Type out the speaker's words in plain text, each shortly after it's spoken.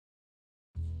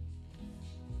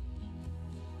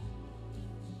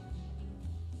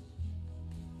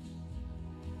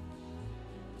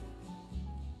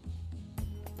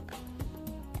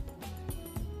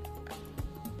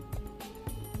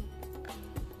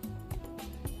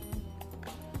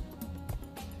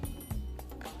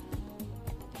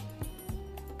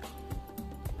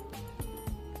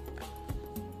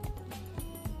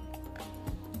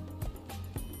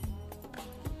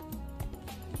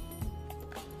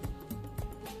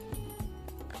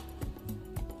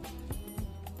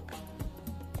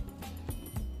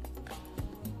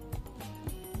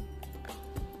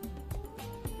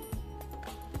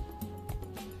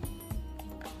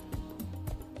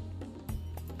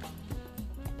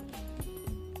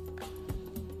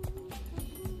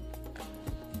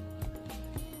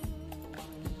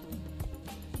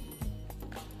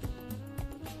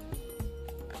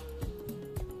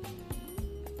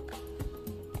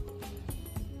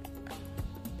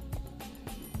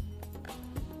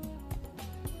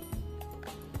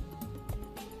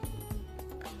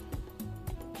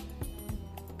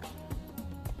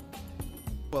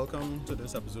Welcome to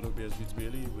this episode of Beers Beats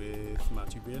Bailey with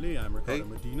Matthew Bailey. I'm Ricardo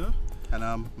Medina. And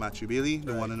I'm Matthew Bailey,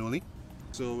 the one and only.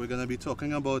 So we're going to be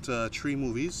talking about three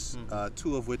movies,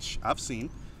 two of which I've seen,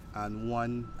 and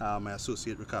one my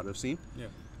associate Ricardo have seen.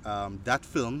 Yeah. That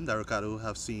film that Ricardo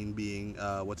have seen being,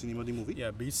 what's the name of the movie?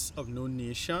 Yeah, Beasts of No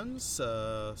Nations,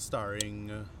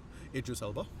 starring Idris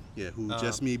Elba. Yeah, who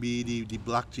just may be the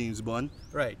Black James Bond.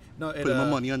 Right. No, Put my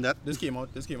money on that. This came out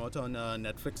on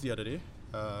Netflix the other day.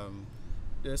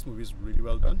 This movie is really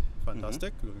well done.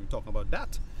 Fantastic. We'll be talking about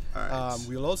that. All right.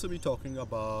 We'll also be talking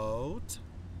about...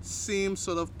 Same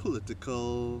sort of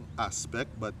political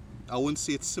aspect, but I wouldn't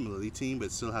say it's similarly themed, but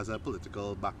it still has a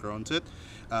political background to it.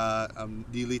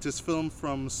 The latest film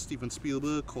from Steven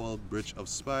Spielberg called Bridge of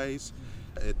Spies.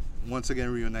 It once again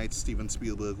reunites Steven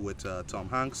Spielberg with Tom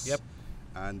Hanks. Yep.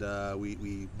 And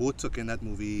we both took in that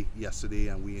movie yesterday,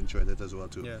 and we enjoyed it as well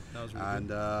too. Yeah, that was really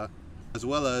good. And as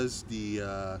well as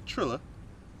the thriller.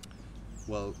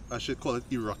 Well, I should call it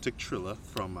erotic thriller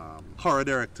from horror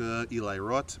director Eli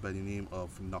Roth by the name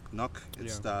of Knock Knock. It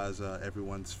stars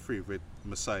everyone's favorite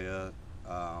messiah,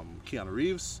 Keanu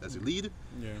Reeves as the lead.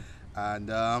 Yeah. And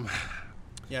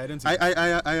yeah, I didn't see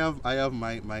I have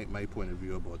my point of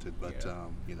view about it, but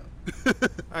you know.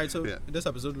 Alright, so this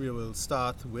episode we will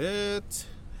start with...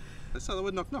 Let's start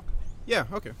with Knock Knock. Yeah,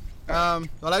 okay. Well,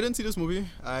 I didn't see this movie.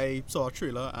 I saw a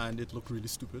trailer and it looked really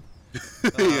stupid.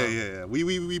 Yeah.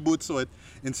 We both saw it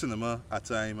in cinema at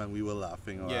time, and we were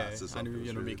laughing. And we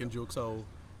really making jokes how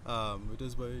it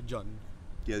is by John.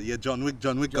 Yeah. John Wick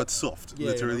got soft.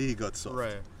 Literally, he got soft.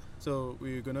 Right. So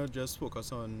we're gonna just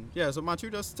focus on So Matthew,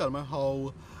 just tell me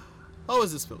how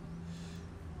is this film?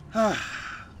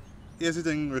 Here's the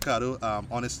thing, Ricardo.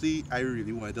 Honestly, I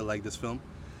really wanted to like this film.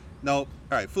 Now, all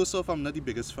right. First off, I'm not the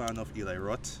biggest fan of Eli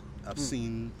Roth. I've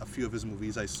seen a few of his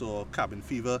movies. I saw Cabin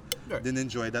Fever. Right. Didn't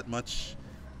enjoy that much.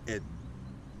 It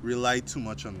relied too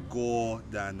much on gore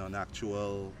than on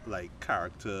actual like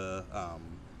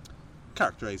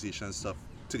characterization and stuff,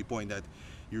 to the point that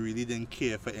you really didn't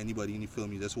care for anybody in the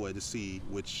film. You just wanted to see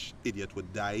which idiot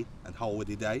would die and how would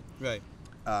they die. Right.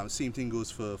 Same thing goes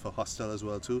for Hostel as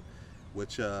well too,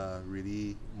 which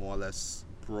really more or less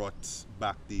brought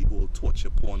back the whole torture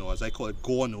porn, or as I call it,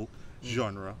 Gorno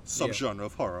subgenre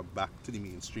of horror back to the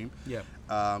mainstream. Yeah.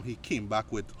 He came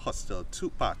back with Hostel 2,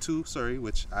 Part 2,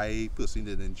 which I personally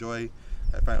didn't enjoy.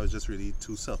 I find it was just really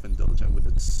too self-indulgent with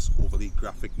its overly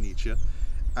graphic nature.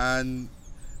 And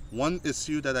one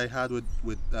issue that I had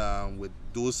with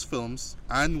those films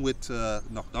and with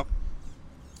Knock Knock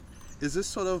is this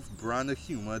sort of brand of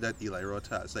humor that Eli Roth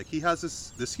has. Like, he has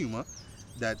this humor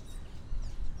that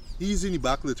he's in the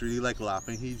back literally like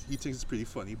laughing. He thinks it's pretty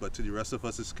funny, but to the rest of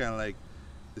us it's kind of like,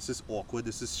 this is awkward,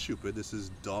 this is stupid, this is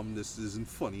dumb, this isn't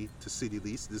funny, to say the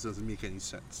least. This doesn't make any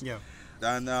sense. Yeah.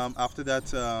 And after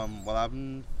that,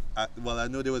 I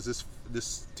know there was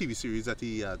this TV series that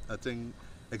he I think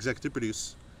executive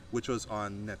produced, which was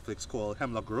on Netflix, called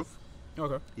Hemlock Grove.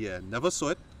 Okay. Yeah, never saw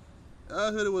it.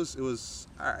 I heard it was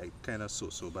alright, kind of so,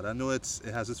 but I know it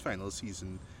has its final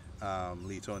season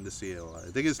later on this year, or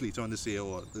I think it's later on this year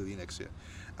or early next year.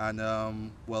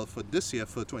 And well, for this year,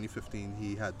 for 2015,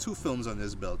 he had two films on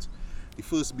his belt. The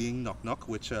first being Knock Knock,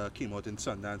 which came out in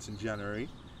Sundance in January,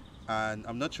 and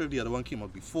I'm not sure if the other one came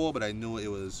out before, but I know it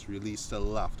was released a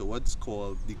little afterwards,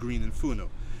 called The Green Inferno,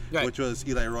 which was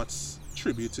Eli Roth's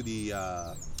tribute to the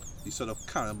sort of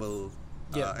cannibal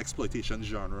exploitation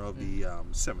genre of the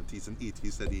 70s and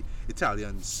 80s that the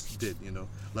Italians did. You know,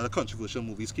 a lot of controversial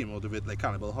movies came out of it, like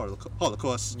Cannibal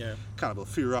Holocaust, Cannibal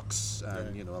Ferox,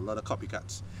 and you know, a lot of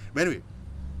copycats. But anyway,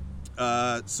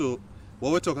 so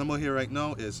what we're talking about here right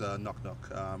now is Knock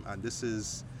Knock, and this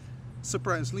is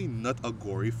surprisingly not a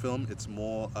gory film. It's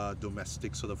more a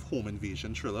domestic sort of home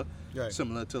invasion thriller,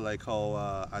 similar to like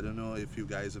how I don't know if you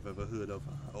guys have ever heard of,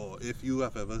 or if you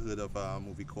have ever heard of a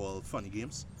movie called Funny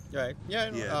Games. Right.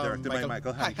 Yeah. Directed by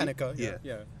Michael Haneke.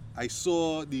 Yeah. I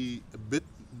saw the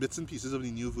bits and pieces of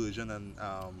the new version, and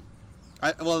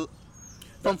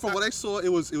from what I saw, it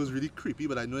was really creepy.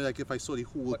 But I know, like, if I saw the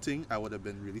whole thing, I would have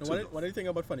been really turned off. One of the things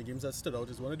about Funny Games that stood out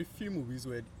is one of the few movies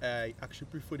where I actually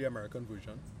prefer the American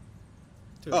version.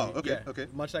 Okay.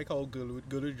 Much like how Girl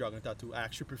with Dragon Tattoo, I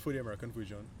actually prefer the American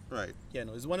version. Right. Yeah,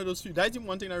 no, it's one of those few. That's the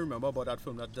one thing I remember about that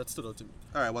film that stood out to me.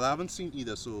 All right. Well, I haven't seen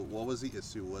either. So, what was the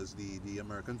issue? Was the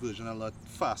American version a lot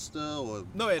faster or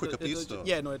quicker paced?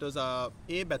 It was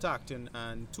better acting,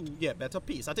 and two, better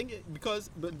pace. I think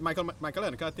because Michael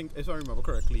Haneke, I think if I remember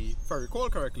correctly, if I recall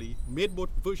correctly, made both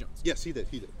versions. Yes, he did.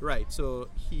 Right. So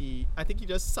I think he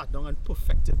just sat down and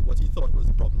perfected what he thought was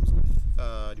the problems with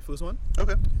the first one.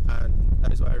 Okay. And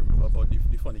that is what I remember about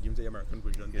the Funny Games, the American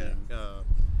version. Yeah. Being,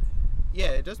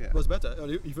 Yeah, it just Yeah. was better.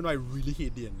 Even though I really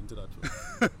hate the ending to that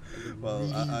film. Well,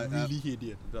 really hate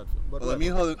the ending to that film. But well, I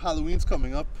mean, whatever. Halloween's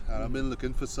coming up, and I've been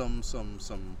looking for some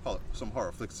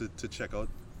horror flicks to check out.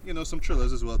 You know, some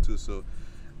thrillers as well too. So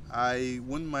I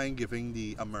wouldn't mind giving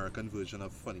the American version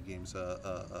of Funny Games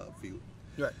a view.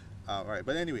 Right. Alright,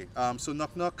 but anyway, so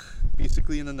Knock Knock,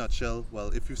 basically in a nutshell, well,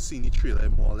 if you've seen the trailer,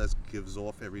 it more or less gives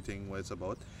off everything what it's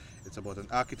about. It's about an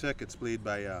architect, it's played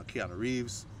by Keanu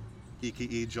Reeves,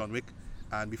 aka John Wick.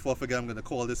 And before I forget, I'm going to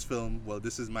call this film, well,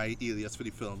 this is my alias for the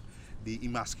film, The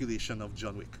Emasculation of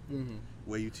John Wick.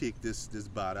 Where you take this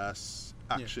badass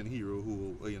action hero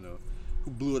who,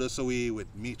 who blew us away with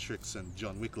Matrix and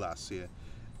John Wick last year,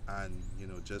 and,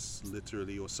 just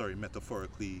literally,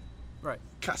 metaphorically Right.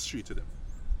 castrated him.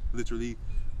 Literally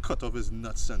cut off his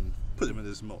nuts and put him in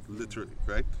his mouth, literally,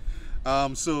 right?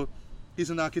 So he's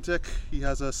an architect. He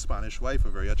has a Spanish wife, a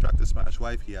very attractive Spanish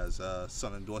wife. He has a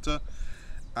son and daughter.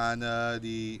 And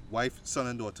the wife, son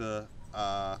and daughter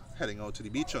are heading out to the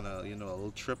beach on a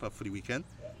little trip for the weekend.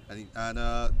 And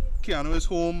Keanu is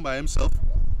home by himself.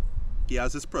 He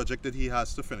has this project that he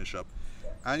has to finish up.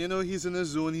 And he's in his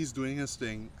zone, he's doing his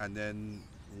thing, and then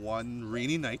one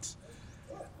rainy night,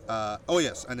 oh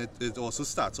yes, and it also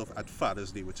starts off at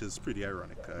Father's Day, which is pretty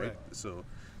ironic, right? So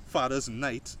Father's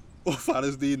night, or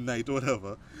Father's Day night, or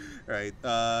whatever, right?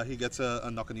 He gets a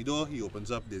knock on the door, he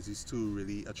opens up, there's these two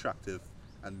really attractive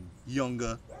and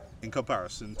younger in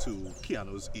comparison to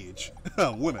Keanu's age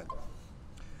women.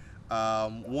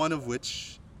 One of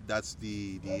which, that's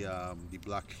the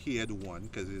black-haired one,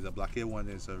 because the black-haired one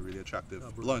is a really attractive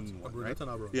blonde one, right?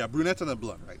 Yeah, brunette and a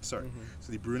blonde, right? Sorry.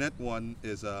 So the brunette one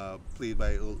is played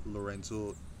by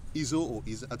Lorenzo Izzo, or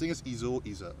Iza. I think it's Izzo or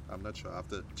Iza. I'm not sure. I have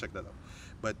to check that out.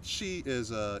 But she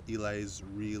is Eli's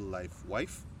real-life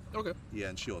wife. Okay. Yeah,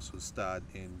 and she also starred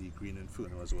in the Green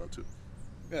Inferno as well too.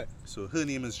 Yeah. So her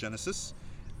name is Genesis,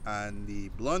 and the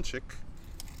blonde chick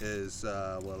is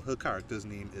her character's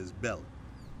name is Belle,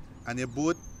 and they're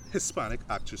both Hispanic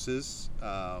actresses,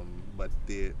 but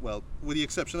with the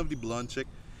exception of the blonde chick,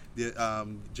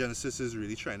 Genesis is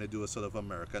really trying to do a sort of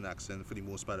American accent. For the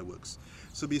most part, it works.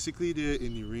 So basically, they're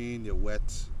in the rain, they're wet.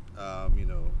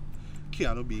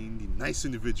 Keanu, being the nice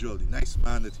individual, the nice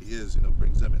man that he is,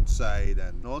 brings them inside,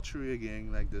 and all through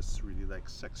again, like this really like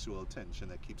sexual tension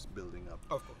that keeps building up.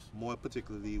 Of course. More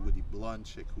particularly with the blonde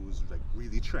chick, who's like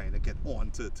really trying to get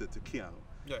on to Keanu.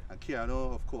 Yeah. And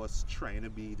Keanu, of course, trying to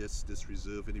be this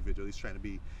reserved individual. He's trying to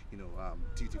be,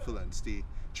 dutiful and stay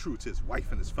true to his wife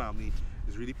and his family.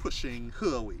 He's really pushing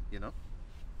her away,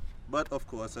 But of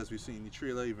course, as we see in the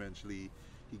trailer, eventually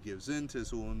he gives in to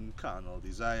his own carnal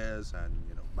desires and,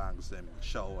 bangs them in the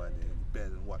shower and in bed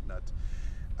and whatnot.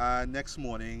 Next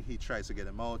morning, he tries to get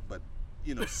him out, but,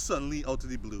 suddenly out of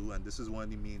the blue, and this is one of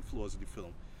the main flaws of the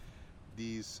film,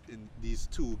 these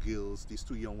two girls, these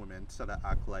two young women, start to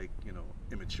act like,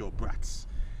 immature brats.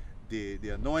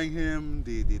 They're annoying him,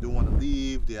 they don't want to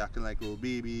leave, they're acting like little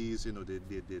babies,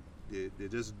 they're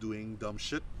just doing dumb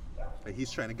shit. And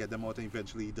he's trying to get them out, and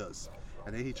eventually he does.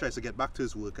 And then he tries to get back to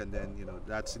his work, and then,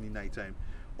 that's in the nighttime.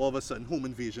 All of a sudden, home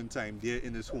invasion time, they're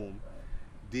in his home.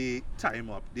 They tie him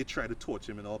up, they try to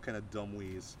torture him in all kind of dumb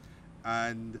ways.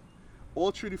 And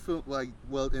all through the film,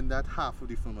 in that half of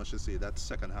the film, I should say, that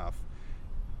second half,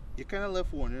 you're kind of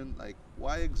left wondering,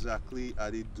 why exactly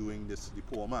are they doing this to the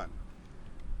poor man?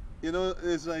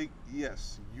 It's like,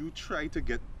 yes, you try to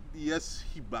get, yes,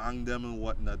 he banged them and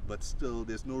whatnot, but still,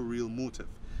 there's no real motive.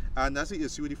 And that's the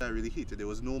issue with the film I really hated. There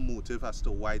was no motive as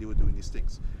to why they were doing these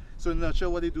things. So in a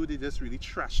nutshell, what they do, they just really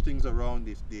trash things around.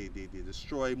 They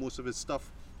destroy most of his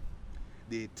stuff.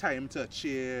 They tie him to a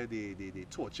chair. They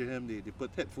torture him. They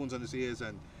put headphones on his ears,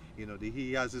 and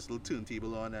he has this little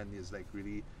turntable on, and he's like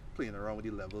really playing around with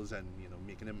the levels and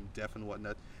making him deaf and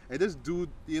whatnot. And this dude,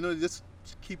 just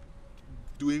keep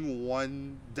doing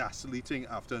one dastardly thing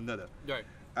after another. Right.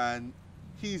 And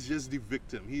he's just the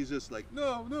victim. He's just like,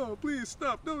 no, please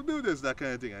stop, don't do this, that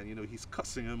kind of thing. And he's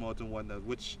cussing him out and whatnot,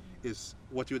 which is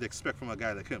what you would expect from a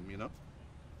guy like him,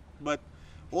 But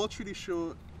all through the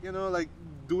show,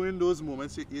 during those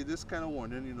moments, you're just kind of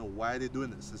wondering, why they're doing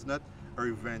this. It's not a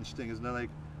revenge thing. It's not like,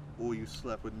 oh, you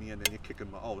slept with me and then you kick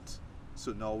him out,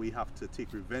 so now we have to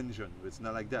take revenge on you. It's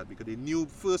not like that, because they knew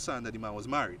firsthand that the man was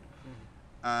married.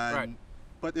 And Right.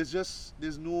 But it's just,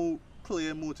 there's no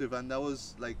clear motive, and that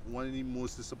was like one of the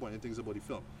most disappointing things about the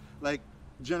film. Like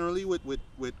generally with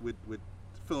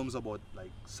films about like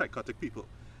psychotic people,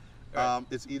 Right.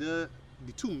 it's either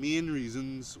the two main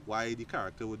reasons why the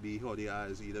character would be how they are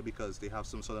is either because they have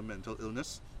some sort of mental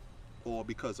illness, or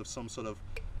because of some sort of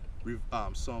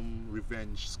some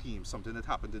revenge scheme, something that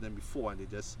happened to them before, and they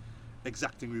just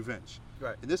exacting revenge.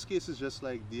 Right. In this case, it's just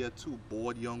like they are two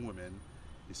bored young women.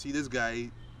 You see this guy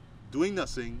doing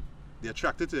nothing, they're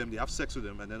attracted to him, they have sex with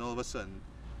him, and then all of a sudden,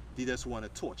 they just want to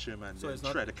torture him and So then it's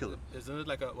not, try to kill him. Isn't it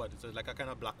like a what? It's like a kind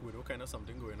of Black Widow kind of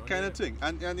something going on. Kind there? of thing.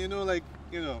 And you know, like,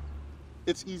 you know,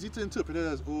 it's easy to interpret it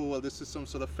as, oh, well, this is some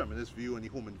sort of feminist view on the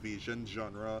home invasion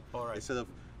genre. All right. Instead of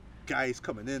guys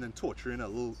coming in and torturing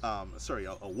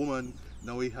a woman,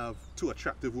 now we have two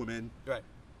attractive women Right.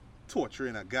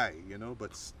 torturing a guy, you know,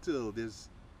 but still there's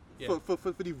Yeah. for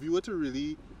the viewer to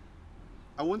really,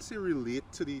 I won't say relate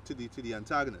to the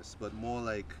antagonist, but more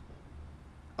like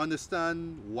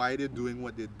understand why they're doing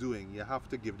what they're doing. You have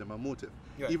to give them a motive.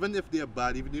 Right. Even if they're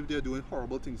bad, even if they're doing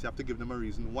horrible things, you have to give them a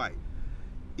reason why.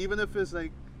 Even if it's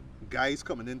like guys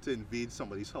coming in to invade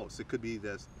somebody's house, it could be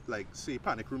there's like, say,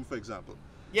 Panic Room, for example.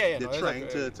 Yeah, They're no, trying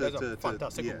that's a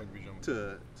fantastic yeah, home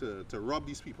invasion. to rob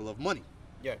these people of money.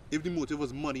 Yeah. If the motive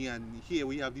was money, and here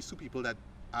we have these two people that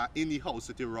are in the house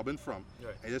that they're robbing from,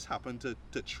 Right. I just happen to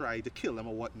try to kill them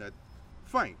or whatnot,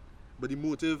 fine. But the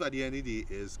motive at the end of the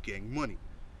day is getting money.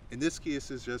 In this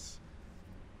case, it's just,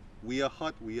 we are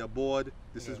hot, we are bored,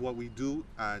 this is Yeah. what we do,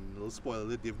 and a little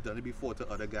spoiler, they've done it before to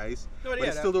other guys. No, but yeah,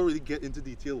 they still don't really get into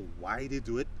detail why they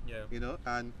do it, Yeah. you know?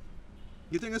 And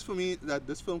the thing is, for me, that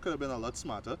this film could have been a lot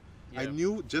smarter. I Yeah.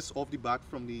 knew just off the bat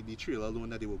from the trailer alone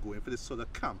that they were going for this sort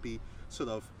of campy, sort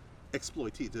of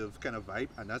exploitative kind of vibe,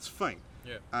 and that's fine.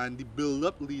 Yeah. And the build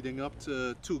up leading up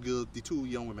to the two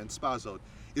young women spars out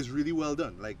is really well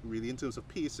done. Like, really, in terms of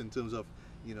pace, in terms of,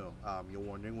 you know, you're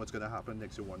wondering what's gonna happen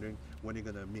next. You're wondering when they're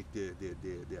gonna make the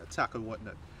attack and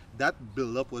whatnot. That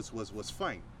build up was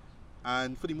fine.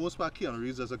 And for the most part, Keanu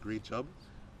Reeves does a great job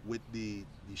with the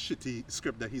shitty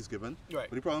script that he's given. Right.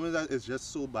 But the problem is that it's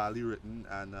just so badly written,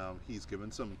 and he's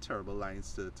given some terrible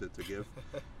lines to give.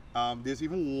 There's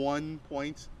even one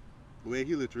point where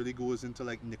he literally goes into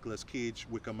like Nicolas Cage,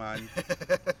 Wicker Man.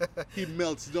 He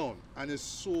melts down, and it's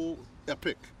so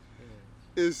epic.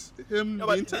 Is him No,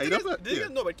 being but the tied thing up? is, Yeah.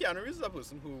 no, but Keanu Reeves is a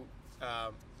person who,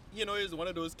 you know, is one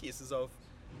of those cases of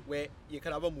where you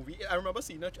can have a movie. I remember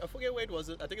seeing it. I forget where it was.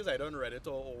 I think it's either on Reddit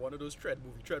or one of those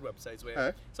movie thread websites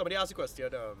where somebody asked a question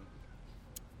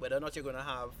whether or not you're gonna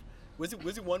have. Was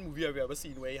it one movie have you ever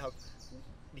seen where you have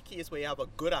the case where you have a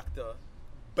good actor,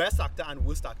 best actor, and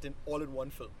worst acting all in one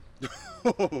film?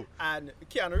 And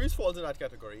Keanu Reeves falls in that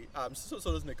category. So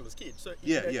does Nicolas Cage. So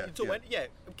Yeah.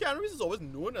 Keanu Reeves is always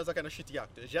known as a kind of shitty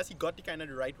actor. It's just he got the kind of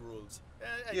the right roles.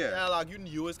 Yeah. And I'll argue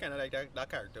Neo is kind of like that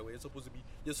character where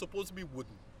you're supposed to be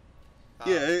wooden.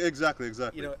 Yeah, exactly.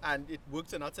 You know, and it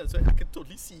works in that sense. So I could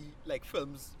totally see like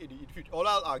films in the future. All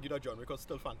I'll argue that John Wick was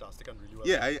still fantastic and really well.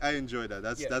 Yeah, I enjoy that.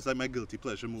 Yeah. That's like my guilty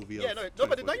pleasure movie. Yeah, of but it's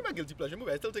 2014. not even a guilty pleasure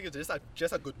movie. I still think it's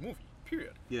just a good movie.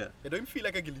 Period. Yeah. It don't feel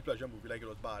like a guilty pleasure movie like it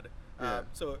was bad. Yeah.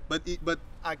 So But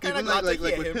I'm kind even of glad like to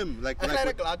hear with him, like I'm kind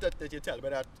with- of glad that you tell me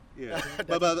that. Yeah, that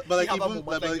but he like have a even moment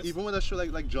but like this. even with a show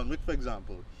like John Wick, for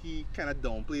example, he kind of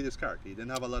downplayed his character. He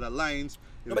didn't have a lot of lines.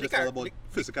 It No, was but just all about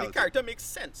physicality. the character makes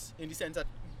sense in the sense that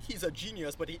he's a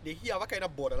genius, but he have a kind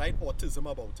of borderline autism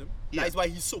about him. Yeah. That's why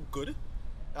he's so good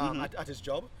at his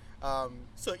job.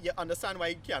 So you understand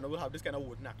why Keanu will have this kind of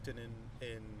wooden acting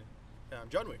in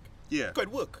John Wick. Yeah. It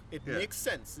could work. It Yeah. makes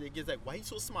sense. It's like, why he's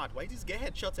so smart? Why does he get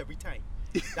headshots every time?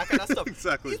 That kind of stuff.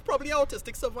 Exactly. He's probably an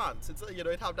autistic savant. It's, you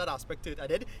know, it have that aspect to it. And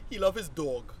then he love his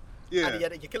dog. Yeah.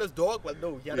 And he kill his dog. Well,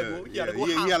 no, he had to go. He had to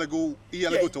go. He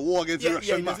ham. had to go to war against the Russian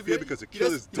he doesn't mafia really- because he he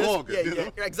killed does- his he does- dog. Yeah, you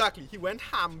know? yeah, exactly. He went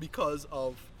ham because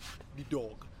of the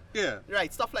dog. Yeah.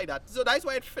 Right, stuff like that. So that's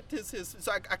why it fit his. So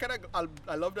I kind of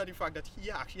I love that the fact that he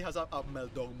actually has a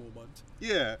meltdown moment.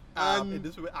 Yeah. In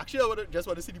this movie. Actually, I just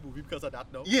want to see the movie because of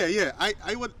that now. Yeah.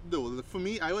 I would though. For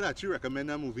me, I would actually recommend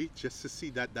that movie just to see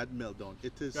that meltdown.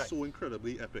 It is Right. so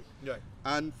incredibly epic. Right.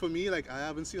 And for me, like, I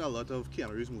haven't seen a lot of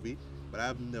Keanu Reeves movie, but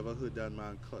I've never heard that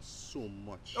man cuss so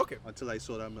much. Okay. Until I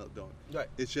saw that meltdown. Right.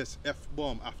 It's just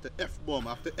F-bomb after F-bomb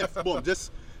after F-bomb,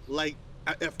 just like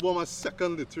an F-bomb a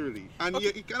second, literally. And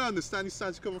Okay. you kind of understand the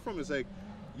stance you're coming from. It's like,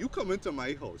 you come into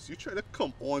my house, you try to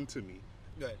come on to me.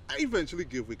 Right. I eventually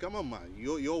give way. I'm a man.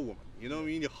 You're a woman. You know what I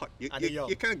mean? You're hot. And you're young.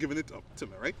 You're kind of giving it up to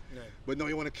me, right? Right. But now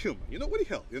you want to kill me. You know what the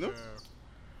hell? You know?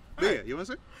 But Alright. yeah, you want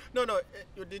to say? No.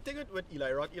 The thing with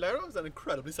Eli Roth is an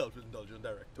incredibly self-indulgent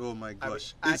director. Oh my I mean,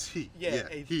 gosh. I- Is he? Yeah,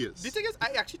 he is. The thing is, I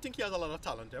actually think he has a lot of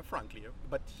talent there, frankly,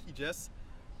 but he just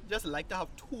like to have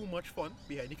too much fun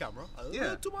behind the camera. A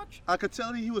little too much. I could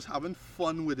tell he was having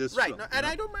fun with this Right, film. no, you and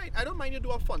know? I don't mind you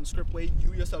do a fun script where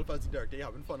you yourself as the director, you're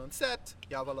having fun on set,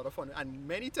 you have a lot of fun, and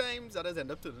many times that has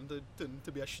ended up turning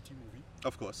to be a shitty movie.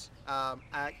 Of course.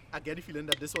 I get the feeling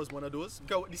that this was one of those.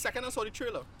 Because the second I saw the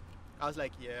trailer, I was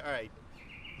like, yeah, all right,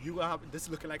 you have this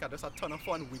looking like just a ton of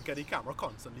fun, wink at the camera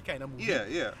constantly kind of movie.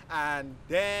 Yeah. And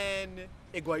then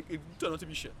it turned out to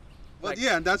be shit. Well,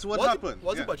 yeah, and that's what happened.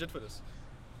 What's the budget for this?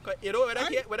 You know,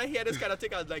 when I hear this kind of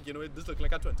thing, I was like, you know, this looks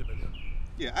like a 20 million.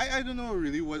 Yeah, I don't know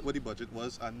really what the budget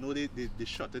was. I know they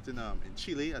shot it in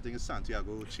Chile. I think it's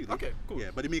Santiago, Chile. Okay, cool.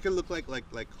 Yeah, but they make it look like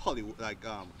Hollywood, like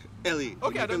LA.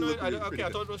 Okay, I don't know. Really I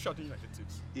thought it was shot in United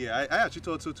States. Yeah, I actually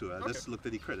thought so too. I just looked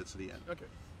at the credits at the end. Okay.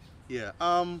 Yeah.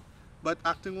 But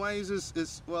acting wise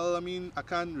is well, I mean, I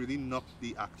can't really knock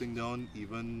the acting down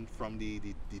even from the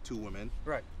two women.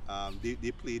 Right.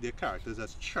 They play their characters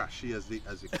as trashy as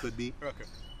it could be. Okay.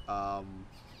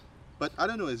 But I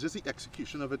don't know, it's just the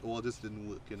execution of it all just didn't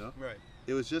work, you know? Right.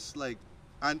 It was just like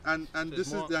and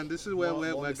this is where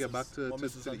I get back to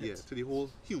the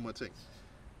whole humor thing.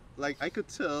 Like I could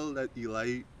tell that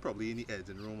Eli probably in the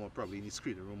editing room or probably in the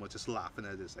screening room was just laughing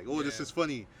at this, like, oh, this is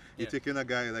funny. You're taking a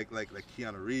guy like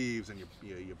Keanu Reeves and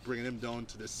you're bringing him down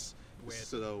to this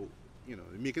sort of, you know,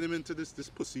 making him into this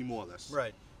pussy more or less.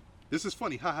 Right. This is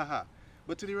funny, ha ha ha.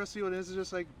 But to the rest of the audience, it's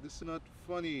just like, this is not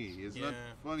funny. It's not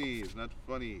funny. It's not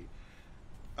funny.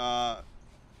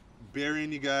 Burying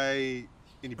the guy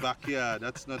in the backyard,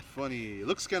 that's not funny. It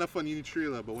looks kind of funny in the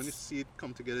trailer, but when you see it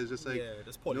come together, it's just like,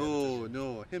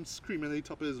 no. Him screaming at the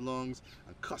top of his lungs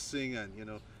and cussing and, you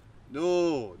know,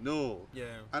 no. Yeah.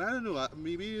 And I don't know,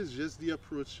 maybe it's just the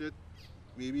approach it.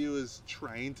 Maybe it was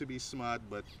trying to be smart,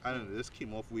 but I don't know, this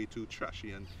came off way too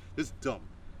trashy and just dumb.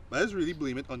 But I just really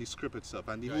blame it on the script itself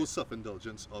and the whole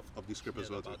self-indulgence of the script as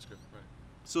well. Script, right.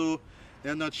 So, in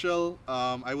a nutshell,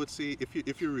 I would say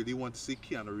if you really want to see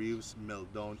Keanu Reeves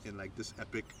melt down in like this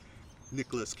epic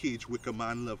Nicolas Cage Wicker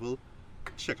Man level,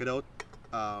 check it out.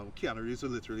 Keanu Reeves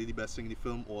was literally the best thing in the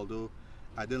film, although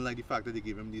I didn't like the fact that they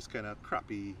gave him these kind of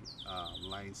crappy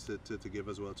lines to give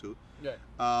as well too. Yeah.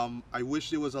 I wish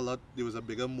there was a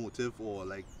bigger motive, or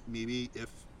like maybe if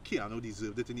Keanu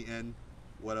deserved it in the end,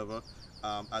 whatever,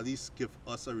 at least give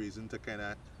us a reason to kind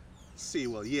of say,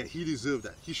 well, yeah, he deserved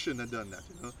that. He shouldn't have done that,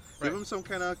 you know. Right. Give him some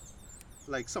kind of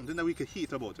like something that we could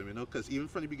hate about him, you know, because even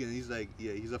from the beginning, he's like,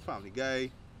 yeah, he's a family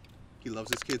guy. He loves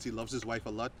his kids. He loves his wife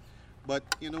a lot. But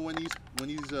you know, when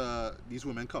these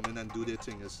women come in and do their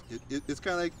thing, it's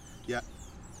kind of like, yeah,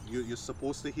 you're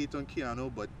supposed to hate on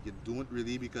Keanu, but you don't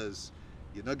really, because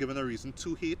you're not given a reason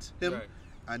to hate him. Right.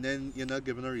 And then you're not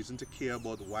given a reason to care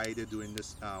about why they're doing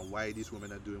this, why these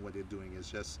women are doing what they're doing. It's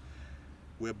just,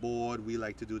 we're bored, we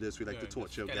like to do this, we like to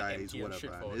torture guys,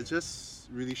 whatever. And it's just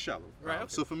really shallow. Right, okay.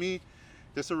 So for me,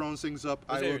 just to round things up,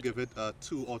 I will give it a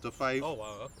 2 out of 5. Oh,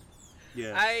 wow. Okay.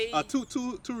 Yeah.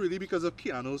 Two really because of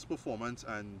Keanu's performance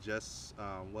and just,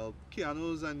 well,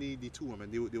 Keanu's and the two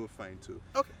women, they were fine too.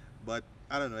 Okay. But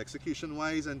I don't know, execution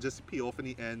wise and just payoff in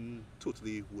the end,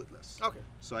 totally worthless. Okay.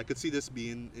 So I could see this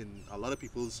being in a lot of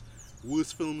people's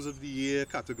worst films of the year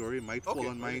category. It might fall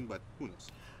on mine, but who knows?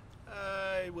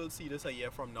 I will see this a year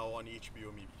from now on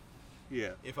HBO maybe.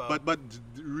 Yeah. But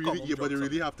really, you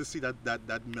really have to see that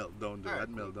meltdown. Right, that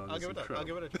meltdown. I'll give it that. I'll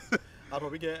give it a I'll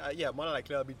probably get more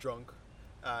likely I'll be drunk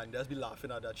and just be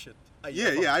laughing at that shit.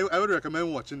 I would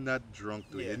recommend watching that drunk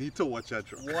too. Yeah. You need to watch that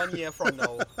drunk. 1 year from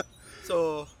now.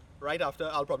 So right after,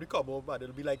 I'll probably come home, but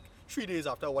it'll be like 3 days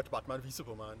after I watch Batman v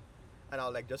Superman, and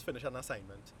I'll like just finish an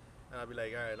assignment, and I'll be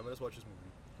like, all right, let me just watch this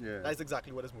movie. Yeah. That's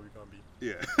exactly what this movie can be.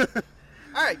 Yeah.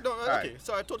 All right, no, All okay. right.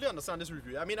 So I totally understand this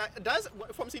review. I mean,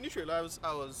 from seeing the trailer,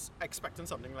 I was expecting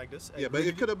something like this. Yeah, but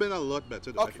it could have been a lot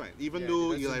better, though, I find. Even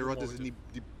though Eli Roth isn't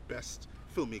the best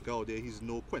filmmaker out there, he's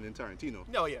no Quentin Tarantino.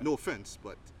 No, yeah. No offense,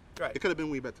 but it could have been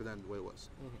way better than what it was.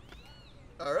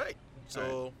 Mm-hmm. All right.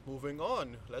 So moving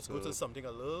on, let's go to something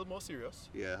a little more serious.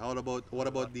 Yeah. What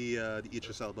about the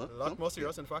Idris Elba? A lot more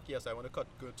serious. In fact, yes, I want to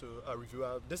go to a review.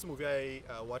 This movie I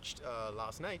watched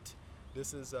last night.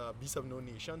 This is Beast of No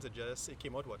Nations. It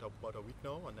came out about a week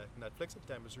now on Netflix at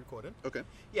the time it's recording. Okay.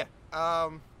 Yeah.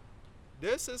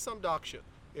 This is some dark shit.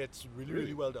 It's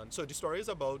really well done. So the story is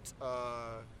about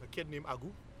a kid named Agu.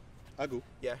 Agu.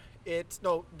 Yeah.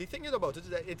 The thing about it is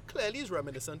that it clearly is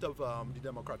reminiscent of the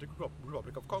Democratic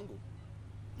Republic of Congo.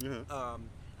 Mm-hmm.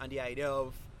 And the idea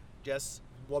of just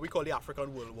what we call the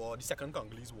African World War, the Second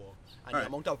Congolese War, and the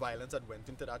amount of violence that went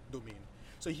into that domain.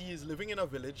 So he is living in a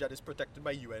village that is protected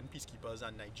by UN peacekeepers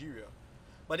and Nigeria.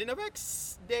 But I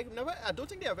don't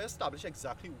think they ever established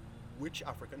exactly which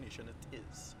African nation it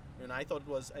is. And I thought it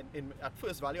was, at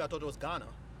first value, I thought it was Ghana.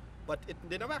 But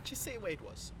they never actually say where it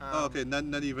was. Okay,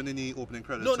 not even in the opening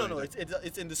credits. No,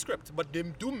 it's in the script. But they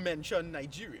do mention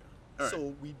Nigeria. Right.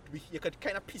 So you could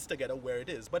kind of piece together where it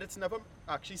is. But it's never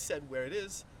actually said where it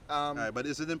is. Alright, but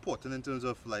is it important in terms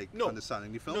of like No.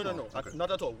 understanding the film? No. Okay.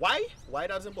 Not at all. Why? Why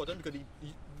that's important? Because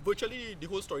virtually the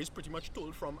whole story is pretty much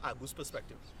told from Agu's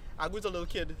perspective. Agu's a little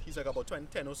kid. He's like about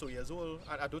 10 or so years old.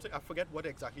 I forget what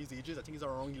exactly his age is. I think he's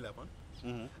around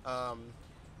 11.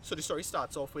 So the story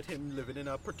starts off with him living in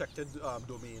a protected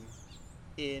domain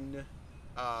in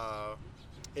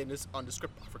this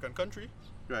nondescript African country.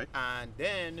 Right. And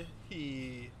then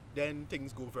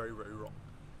things go very, very wrong.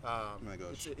 Oh my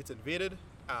gosh. It's invaded.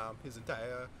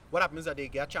 What happens is that they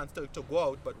get a chance to go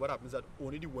out, but what happens is that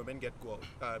only the women go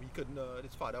out. He couldn't,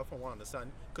 his father, from what I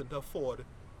understand, couldn't afford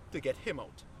to get him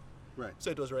out. Right. So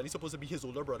it was really supposed to be his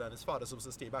older brother and his father supposed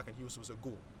to stay back, and he was supposed to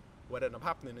go. What ended up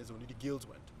happening is only the girls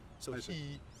went. So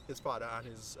his father and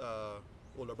his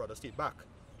older brother stayed back,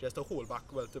 just to hold back,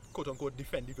 well, to quote unquote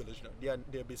defend the village. Now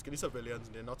they're basically civilians,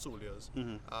 they're not soldiers,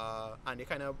 and they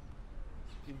kind of,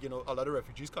 a lot of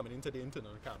refugees coming into the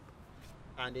internal camp.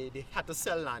 And they had to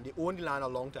sell land. They owned the land a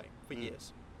long time, for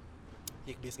years.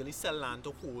 They basically sell land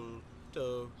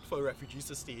to for refugees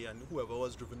to stay and whoever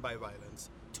was driven by violence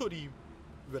to the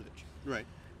village. Right.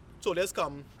 Soldiers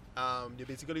come, they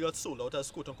basically got sold out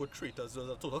as quote-unquote traitors. There's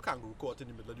a total kangaroo court in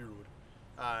the middle of the road.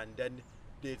 And then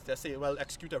they say, well,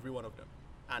 execute every one of them.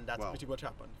 And that's pretty much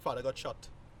happened. Father got shot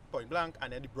point blank,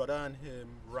 and then the brother and him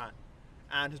ran.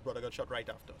 And his brother got shot right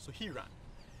after, so he ran.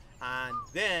 And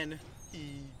then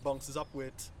he bounces up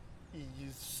with,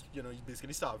 he's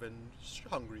basically starving,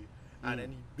 hungry, and then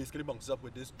he basically bounces up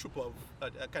with this troop of,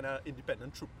 a kind of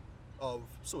independent troop of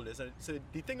soldiers. And so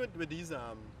the thing with these,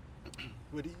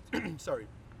 with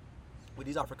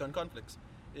these African conflicts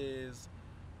is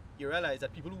you realize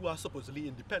that people who are supposedly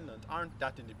independent aren't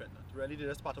that independent. Really, they're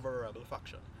just part of a rebel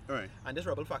faction. Right. And this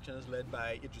rebel faction is led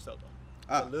by Idris Elba.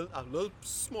 A little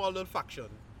small faction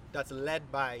that's led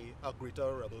by a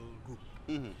greater rebel group.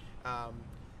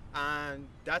 And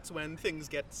that's when things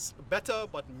get better,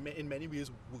 but in many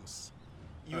ways worse.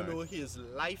 Even though his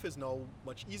life is now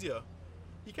much easier,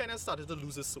 he kind of started to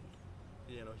lose his soul.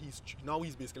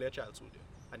 He's basically a child soldier,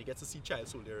 and he gets to see child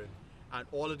soldiering and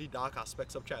all of the dark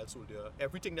aspects of child soldier.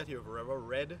 Everything that you've ever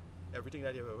read, everything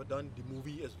that you've ever done, the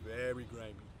movie is very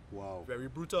grimy. Wow. Very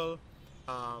brutal.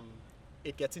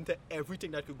 It gets into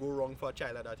everything that could go wrong for a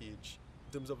child at that age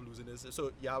in terms of losing his.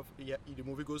 So the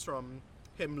movie goes from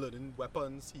him learning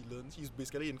weapons. He's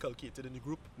basically inculcated in the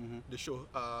group. They show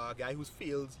a guy who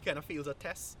kind of fails a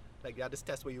test. Like they had this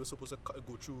test where he was supposed to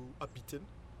go through a beating,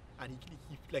 and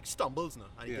he like stumbles now,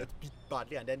 and he gets beat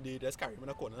badly, and then they just carry him in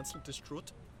a corner and slit his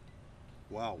throat.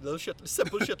 Wow. Little shit,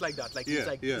 simple shit like that. Like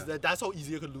that's how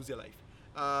easy you could lose your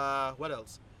life. What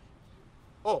else?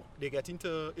 Oh, they get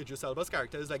into Idris Elba's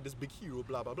character is like this big hero,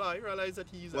 blah blah blah. You realize that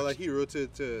he's a hero to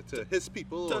his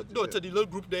people. To the little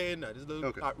group there, this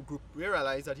little group. We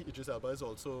realize that Idris Elba is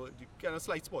also kind of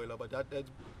slight spoiler, but that's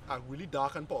a really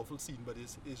dark and powerful scene. But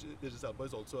Idris Elba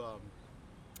is also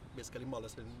basically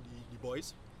molesting the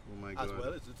boys. Oh my God. As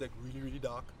well. It's like really really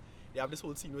dark. They have this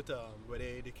whole scene with where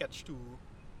they catch two,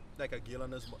 like a girl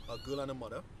and a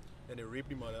mother, and they rape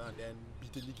the mother and then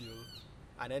beating the girl.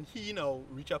 And then he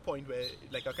reach a point where,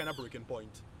 like a kind of breaking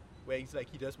point, where he's like,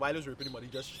 while he was raping the mother,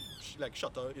 he just like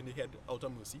shot her in the head out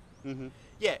of mercy.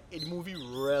 Yeah, the movie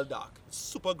real dark,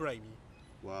 super grimy.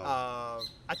 Wow.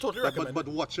 I totally recommend but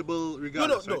watchable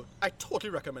regardless. No, I totally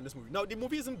recommend this movie. Now, the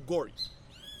movie isn't gory.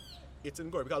 It's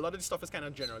in gory because a lot of the stuff is kind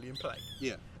of generally implied.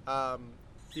 Yeah.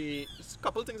 There's a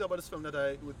couple of things about this film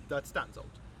that stands out.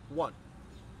 One,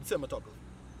 cinematography.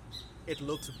 It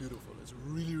looks beautiful. It's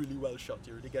really, really well shot.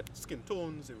 You really get skin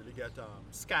tones. You really get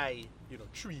sky,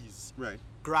 trees, right,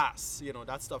 grass.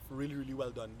 That stuff really, really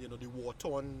well done. The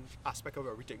war-torn aspect of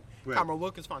everything. Right. Camera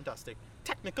work is fantastic.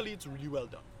 Technically, it's really well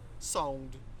done.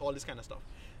 Sound, all this kind of stuff.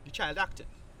 The child acting.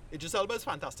 Idris Elba is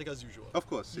fantastic as usual. Of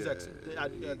course. He's excellent.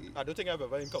 I don't think I've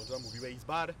ever encountered a movie where he's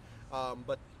bad.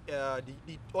 But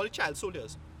all the child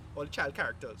soldiers, all the child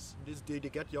characters, they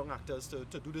get young actors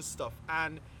to do this stuff.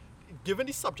 And given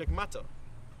the subject matter,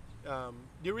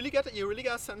 you really get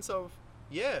a sense of,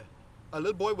 a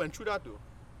little boy went through that though.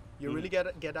 You really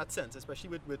get that sense,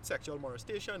 especially with sexual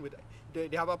molestation. They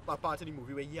have a part in the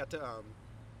movie where he had to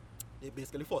they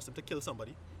basically forced him to kill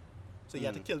somebody. So he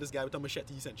had to kill this guy with a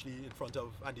machete essentially in front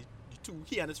of, and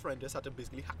he and his friend just had to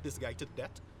basically hack this guy to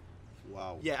death.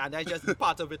 Wow. Yeah, and that's just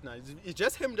part of it now. It's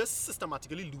just him just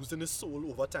systematically losing his soul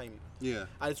over time. Yeah.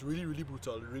 And it's really, really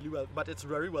brutal, really well, but it's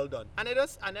very well done. And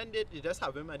then they just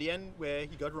have him at the end where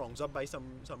he got wronged up by some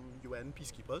UN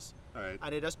peacekeepers. All right.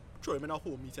 And they just throw him in a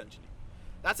home essentially.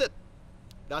 That's it.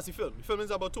 That's the film. The film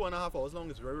is about 2.5 hours long.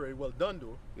 It's very, very well done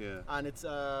though. Yeah. And it's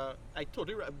by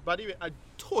the way, I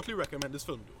totally recommend this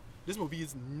film though. This movie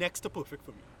is next to perfect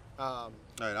for me. All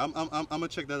right, I'm gonna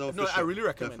check that out. No, for sure. I really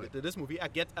recommend Definitely. it. This movie, I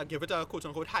give it a quote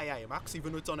unquote high IMAX,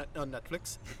 even though it's on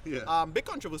Netflix. Yeah. Big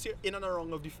controversy in and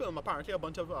around of the film. Apparently, a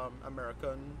bunch of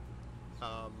American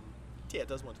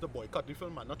theaters wanted to boycott the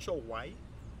film. I'm not sure why.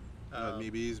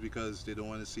 Maybe it's because they don't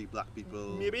want to see black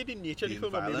people. Maybe the nature of the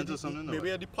being film, or maybe violent or something, or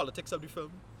maybe what? the politics of the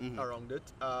film around it.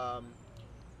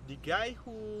 The guy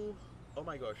who, oh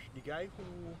my gosh, the guy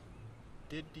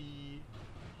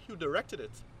who directed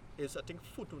it is, I think,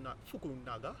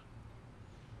 Fukunaga.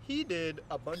 He did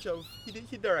a bunch of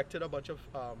he directed a bunch of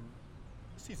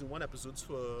season 1 episodes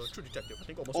for True Detective. I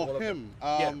think almost all of them.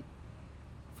 Yeah.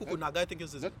 Fukunaga, I think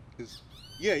is his name.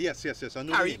 Yes. I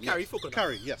know Carrie the name, yes. Fukunaga.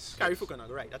 Carrie, yes. Carrie Fukunaga,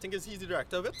 right? I think he's the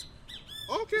director of it.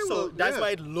 Okay, So well, that's yeah.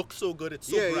 why it looks so good. It's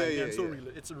so bright and so real.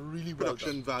 It's really well done.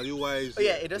 Production value wise.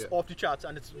 Yeah, it is off the charts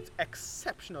and it's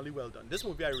exceptionally well done. This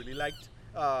movie I really liked.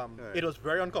 It was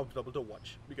very uncomfortable to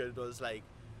watch because it was like,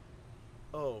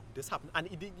 oh, this happened. And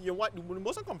you know what? The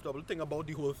most uncomfortable thing about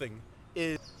the whole thing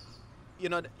is,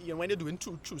 when you're doing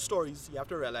true stories, you have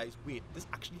to realize, wait, this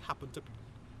actually happened to people.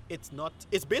 It's not.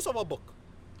 It's based off a book.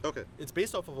 Okay. It's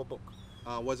based off of a book.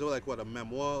 Was it like what, a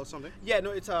memoir or something? Yeah, no,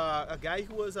 it's a guy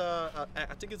who was I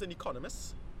think he's an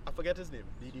economist. I forget his name.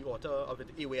 The author of it,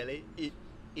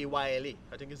 AYLA,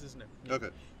 I think is his name. Okay.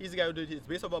 He's the guy who did. It's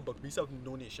based off a book, Beasts of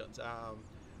No Nations.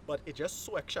 But it's just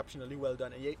so exceptionally well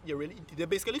done. And they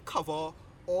basically cover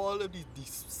all of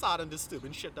these sad and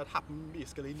disturbing shit that happened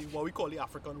basically in what we call the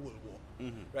African World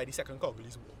War, right? The Second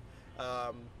Congolese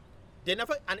War. They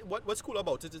never, and what's cool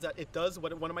about it is that it does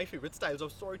one of my favorite styles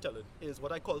of storytelling is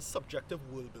what I call subjective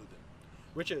world building,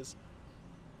 which is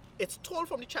it's told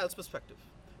from the child's perspective,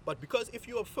 but because if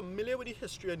you are familiar with the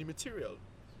history and the material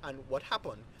and what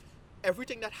happened,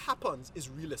 everything that happens is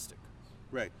realistic.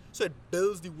 Right. So it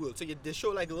builds the world. So they show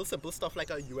like little simple stuff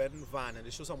like a UN van, and they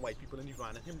show some white people in the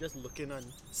van, and him just looking and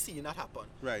seeing that happen.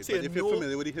 Right. So but if you're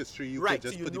familiar with the history, you can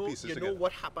just so put the pieces together. You know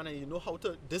what happened, and you know how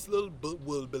to this little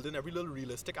world building, every little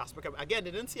realistic aspect. Again,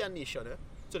 they didn't see a nation,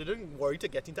 so they didn't worry to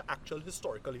get into actual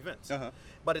historical events.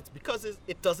 But it's because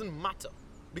it doesn't matter,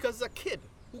 because it's a kid.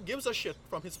 Who gives a shit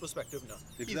from his perspective now?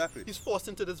 Exactly. He's forced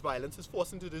into this violence. He's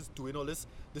forced into this doing all this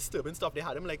disturbing stuff. They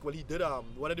had him like, well, he did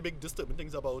one of the big disturbing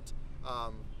things about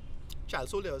child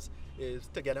soldiers is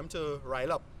to get them to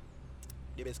rile up.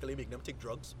 They basically make them take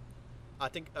drugs. I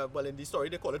think, in the story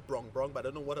they call it brong, but I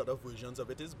don't know what other versions of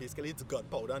it is. Basically, it's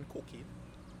gunpowder and cocaine.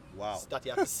 Wow. That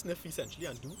you have to sniff essentially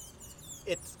and do.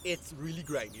 It's really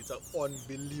grimy. It's an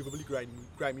unbelievably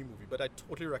grimy movie. But I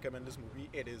totally recommend this movie.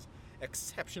 It is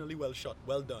exceptionally well shot,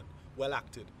 well done, well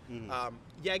acted. I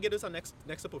get this a next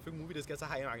to perfect movie. This gets a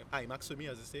high IMAX for me,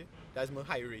 as I say. That's my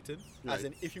high rating. Right. As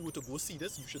in, if you were to go see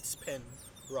this, you should spend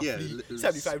roughly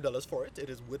 $75 for it. It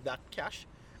is with that cash.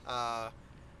 I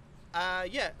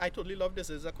totally love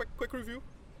this. It's a quick review.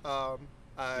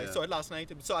 I saw it last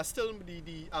night, so I still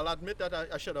I'll admit that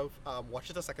I should have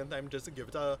watched it a second time just to give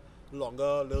it a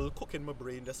longer little cook in my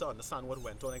brain just to understand what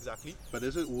went on exactly. But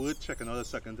is it worth checking out a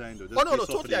second time though? No,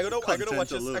 totally. I'm gonna watch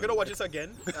this. I'm gonna watch this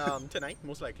again tonight,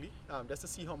 most likely, just to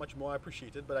see how much more I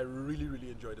appreciate it. But I really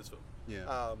enjoyed this film.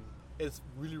 Yeah. It's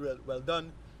really well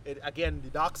done. Again, the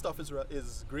dark stuff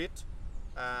is great.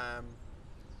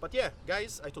 But yeah,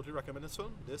 guys, I totally recommend this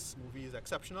film. This movie is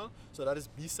exceptional. So that is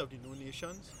Beasts of the No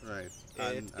Nations. Right.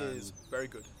 It is very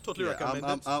good. Totally recommend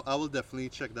it. I will definitely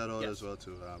check that out as well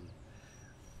too.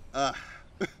 I'm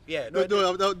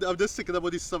just thinking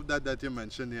about the stuff that you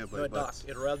mentioned here. But dark.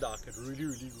 It's real dark. It's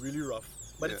really rough.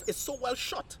 But it's so well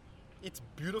shot. It's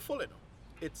beautiful,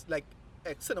 It's like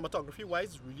cinematography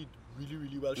wise,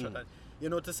 really well shot.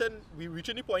 And to send we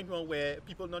reaching the point now where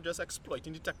people not just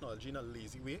exploiting the technology in a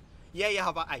lazy way. Yeah, you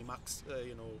have an IMAX,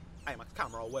 IMAX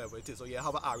camera or whatever it is, or you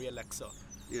have an Arri Alexa.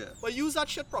 Yeah. But use that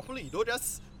shit properly. Don't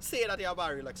just say that you have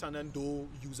Arri Alexa and then don't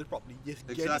use it properly.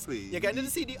 You're getting to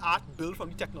see the art built from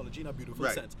the technology in a beautiful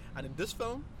sense. And in this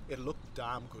film, it looked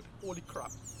damn good. Holy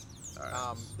crap.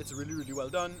 Right. It's really well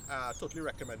done. Totally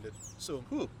recommended. So,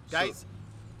 cool. Guys,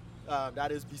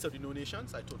 that is Beasts of the No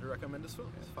Nations. I totally recommend this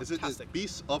film. It's fantastic. Is it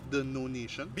Beasts of the No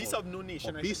Nation? Beasts of No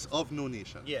Nation. Beasts of No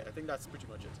Nation. Yeah, I think that's pretty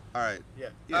much it. All right.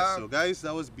 Yeah. So guys,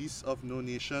 that was Beasts of No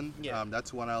Nation. Yeah.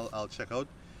 That's one I'll check out.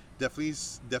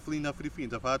 Definitely not for the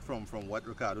faint of heart from what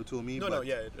Ricardo told me.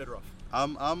 It's rough.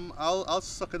 I'll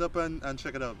suck it up and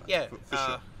check it out. Man, yeah. For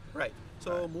sure. Right.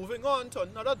 So moving on to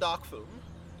another dark film.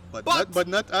 But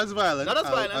not as violent. Not as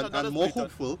violent. And more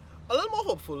hopeful. A little more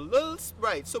hopeful.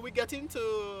 Right. So we get into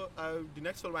the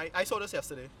next film. I saw this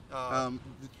yesterday.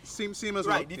 Same as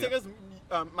well. Right. The thing is,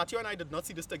 Matthew and I did not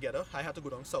see this together. I had to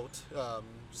go down south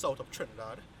of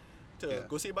Trinidad to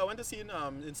go see it. But I went to see it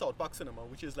in South Park Cinema,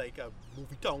 which is like a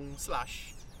movie town /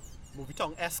 Movie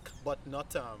Tongue-esque, but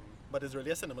not but it's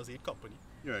really a Cinemas 8 company.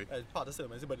 Right. Part of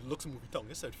Cinemas 8, but it looks Movie Tongue.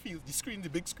 So it feels the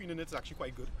big screen in it is actually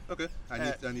quite good. Okay.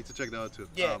 I need to check that out too.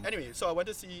 Yeah. Anyway, so I went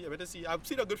to see. I've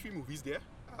seen a good few movies there.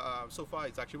 So far,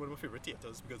 it's actually one of my favorite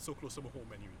theaters because it's so close to my home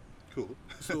anyway. Cool.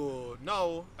 So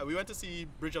now we went to see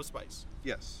Bridge of Spies.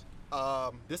 Yes.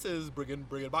 This is bringing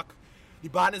back. The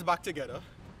band is back together.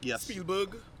 Yes.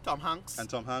 Spielberg, Tom Hanks. And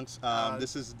Tom Hanks.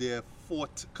 This is their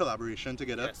 4th collaboration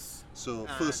together. Yes. So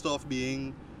first off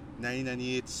being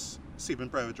 1998's Saving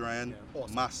Private Ryan,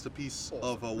 awesome. Masterpiece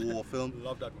of a war film.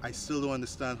 Love that movie. I still don't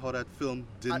understand how that film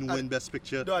didn't win Best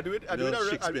Picture. No, I do it.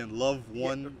 Shakespeare in Love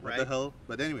won. What right. the hell?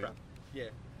 But anyway. Yeah.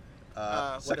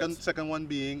 Second one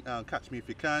being Catch Me If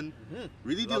You Can. Mm-hmm.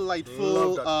 Really Love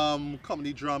delightful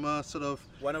comedy drama sort of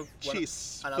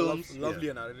chase and films. I love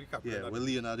Leonardo DiCaprio. Yeah, with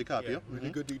Leonardo DiCaprio. Yeah, really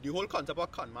good. The whole concept of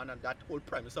conman and that whole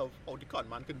premise of how the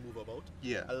conman can move about.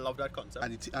 Yeah. I love that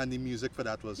concept. And the music for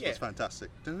that was fantastic.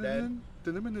 Then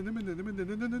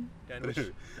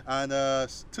and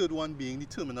third one being The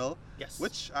Terminal, yes.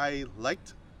 which I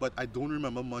liked, but I don't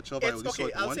remember much of. I only saw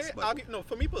it once. No,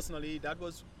 for me personally, that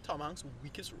was Tom Hanks'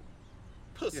 weakest role.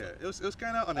 Personally. Yeah, it was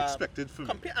kind of unexpected for me.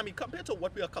 Compared to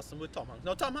what we are accustomed with Tom Hanks.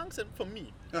 Now, Tom Hanks, for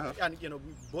me, and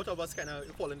both of us kind of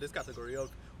fall in this category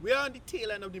of we are on the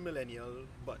tail end of the millennial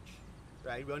bunch,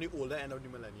 right? We're on the older end of the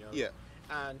millennial. Yeah.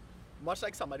 And much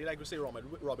like somebody like, say,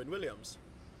 Robin Williams,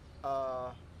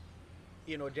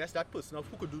 just that person of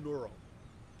who could do no wrong.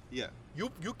 Yeah. You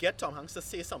get Tom Hanks to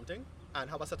say something and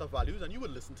have a set of values, and you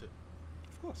would listen to it.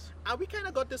 Of course. And we kind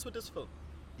of got this with this film.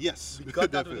 Yes, we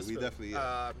got that definitely, with this film.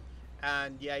 Yeah.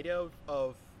 And the idea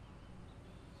of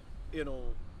it's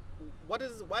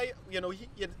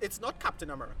not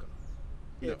Captain America.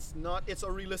 No. It's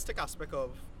a realistic aspect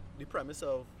of the premise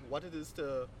of what it is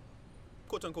to,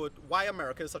 quote unquote, why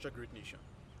America is such a great nation.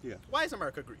 Yeah. Why is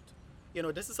America great?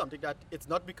 This is something that it's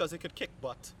not because it could kick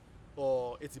butt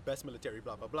or it's the best military,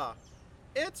 blah, blah, blah.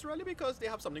 It's really because they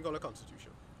have something called a constitution.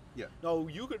 Yeah. Now,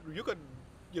 you could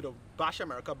bash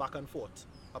America back and forth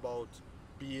about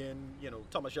being,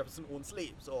 Thomas Jefferson owned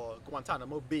slaves or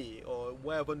Guantanamo Bay or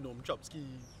wherever Noam Chomsky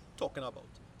talking about,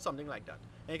 something like that.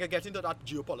 And you can get into that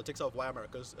geopolitics of why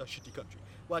America's a shitty country.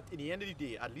 But in the end of the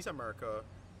day, at least America,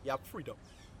 you have freedom.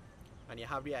 And you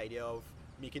have the idea of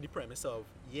making the premise of,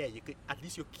 at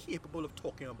least you're capable of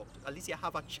talking about it. At least you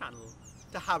have a channel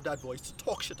to have that voice to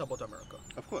talk shit about America.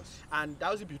 Of course. And that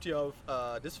was the beauty of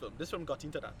this film. This film got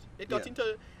into that. It got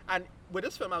into, and with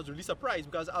this film I was really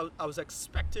surprised because I was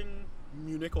expecting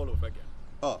Munich all over again.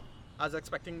 Oh. I was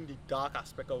expecting the dark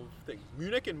aspect of things.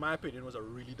 Munich, in my opinion, was a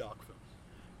really dark film.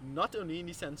 Not only in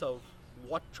the sense of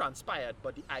what transpired,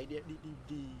 but the idea,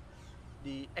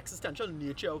 the existential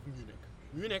nature of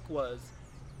Munich.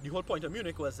 The whole point of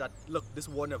Munich was that, look, this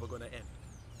war never going to end.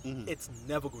 Mm-hmm. It's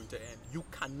never going to end. You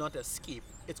cannot escape.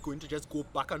 It's going to just go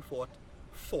back and forth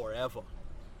forever.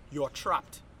 You're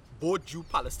trapped. Both Jew,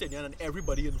 Palestinian, and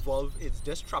everybody involved is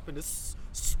just trapped in this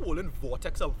swollen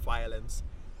vortex of violence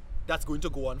that's going to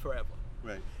go on forever.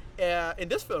 Right. In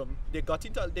this film, they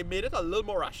made it a little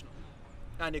more rational,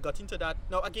 and they got into that.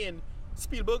 Now again,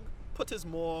 Spielberg put his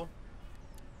more,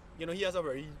 he has a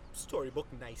very storybook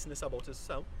niceness about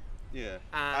himself. Yeah,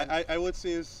 I would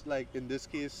say it's like in this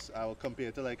case I would compare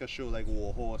it to like a show like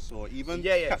War Horse or even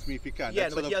Catch Me If You Can.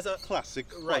 That's sort of classic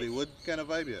Hollywood kind of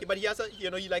vibe. Yeah. But he has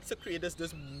he likes to create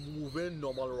this moving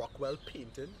Norman Rockwell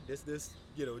painting, this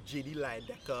J.D.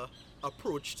 Leyendecker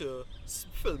approach to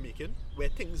filmmaking where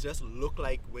things just look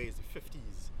like where is the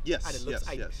 50s. Yes, and it looks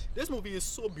yes. This movie is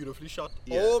so beautifully shot.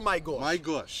 Yeah. Oh my gosh. My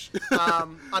gosh.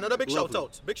 Another big shout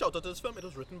out. Big shout out to this film. It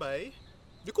was written by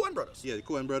the Coen brothers. Yeah, the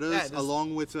Coen brothers,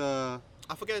 along with I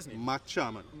forget his name. Matt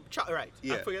Charman. Right.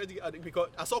 Yeah. I forget because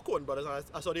I saw Coen brothers and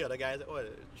I saw the other guys.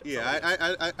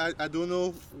 I don't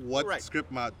know what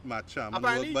script Matt Charman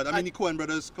wrote, but I mean the Coen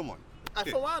brothers. Come on.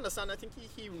 From what I understand, I think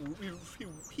he's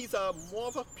more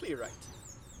of a playwright.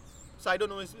 So I don't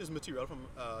know his material from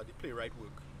the playwright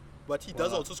work, but he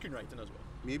does also screenwriting as well.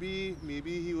 Maybe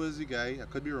he was the guy, I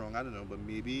could be wrong, I don't know, but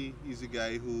maybe he's the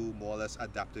guy who more or less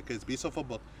adapted, because it's based off a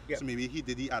book, so maybe he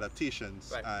did the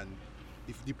adaptations, and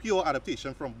the pure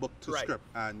adaptation from book to script,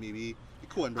 and maybe the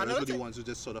Coen brothers were the ones who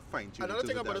just sort of fine-tuned it. Another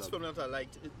thing about this film that I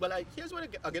liked, here's where I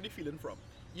get the feeling from.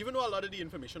 Even though a lot of the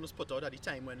information was put out at the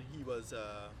time when he was,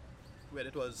 when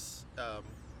it was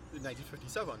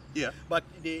 1957. Yeah. But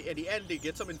at the end, they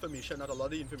get some information that a lot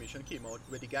of the information came out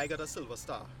where the guy got a silver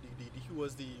star. He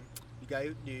was the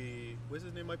guy, what's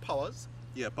his name? Powers.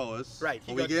 Yeah, Powers. Right.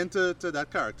 We get into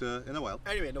that character in a while.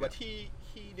 Anyway, but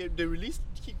they released.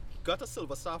 got a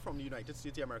Silver Star from the United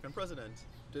States, the American president,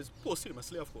 just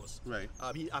posthumously, of course. Right.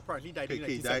 He apparently died in He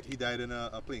 1970. He died in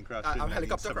a plane crash. A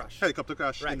helicopter crash. Helicopter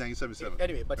crash Right. in 1977.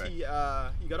 Anyway, but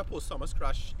Right. he got a posthumous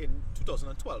crash in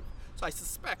 2012. So I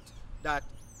suspect that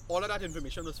all of that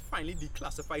information was finally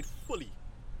declassified fully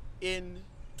in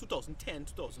 2010,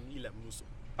 2011 or so.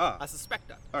 I suspect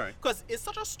that. All right. Because it's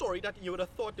such a story that you would have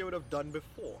thought they would have done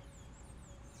before.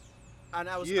 And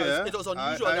it was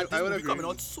unusual that this movie coming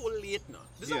out so late now.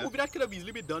 This is a movie that could have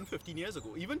easily been done 15 years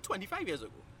ago, even 25 years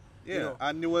ago. Yeah, you know?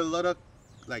 and there were a lot of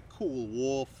like Cold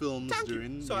War films Thank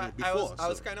during you. So before. I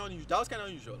was kind of unusual. That was kind of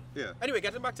unusual. Yeah. Anyway,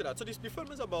 getting back to that. So the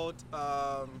film is about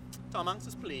Tom Hanks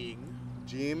is playing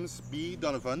James B.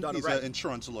 Donovan. He's right. an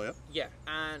insurance lawyer. Yeah,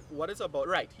 and what is about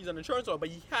he's an insurance lawyer, but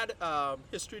he had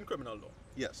history in criminal law.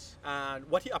 Yes. And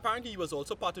he was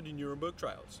also part of the Nuremberg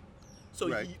trials. So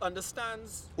Right. he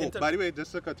understands By the way,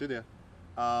 just to cut you there,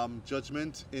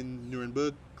 Judgment in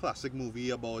Nuremberg, classic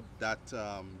movie about that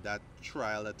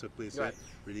trial that took place. Right.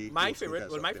 Really. My favorite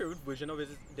version of it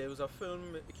is there was a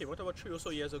film, it came out about 3 or so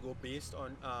years ago, based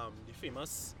on the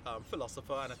famous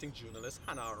philosopher and I think journalist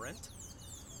Hannah Arendt.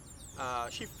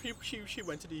 She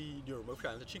went to the Nuremberg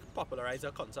trials and she popularized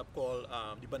a concept called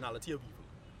the banality of evil.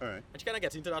 All right. And she kind of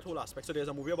gets into that whole aspect. So there's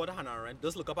a movie about a Hannah Arendt.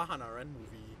 Just look up a Hannah Arendt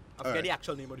movie. I forget the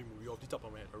actual name of the movie off the top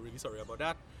of my head. I'm really sorry about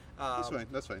that. That's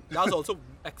fine. That was also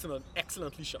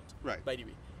excellently shot. Right. By the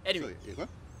way. Anyway. So, yeah,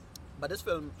 but this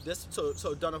film,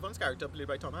 so Donovan's character played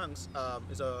by Tom Hanks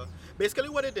is basically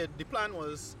what they did. The plan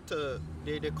was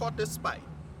they caught this spy.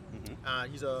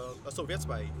 Mm-hmm. He's a Soviet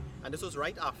spy, and this was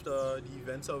right after the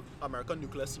events of American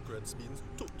nuclear secrets being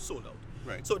sold out.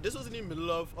 Right. So this was in the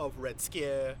middle of Red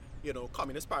Scare,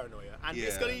 communist paranoia, and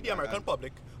basically the American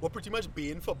public were pretty much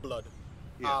baying for blood.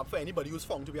 For anybody who's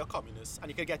found to be a communist, and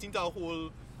you can get into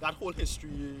that whole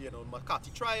history, McCarthy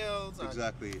trials. And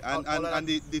exactly, and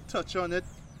they touch on it,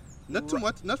 not too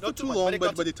much, not for too long,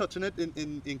 but they touch on it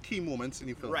in key moments in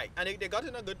the film. Right, and they got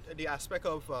in the aspect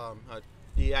of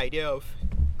the idea of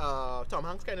Tom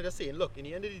Hanks kind of just saying, look, in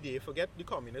the end of the day, forget the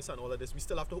communists and all of this, we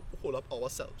still have to hold up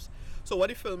ourselves. So what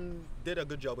the film did a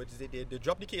good job with is they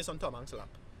dropped the case on Tom Hanks' lap,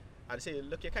 and they say,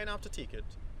 look, you kind of have to take it.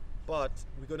 But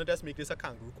we're going to just make this a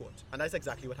kangaroo court. And that's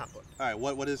exactly what happened. All right,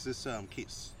 what is this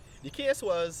case? The case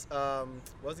was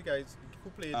the guy who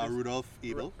played Rudolph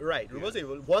Abel? Right, Rudolph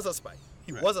Abel was a spy.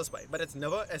 He was a spy, but it's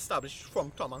never established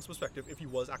from Tom Hanks' perspective if he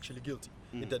was actually guilty.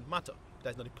 Mm-hmm. It didn't matter.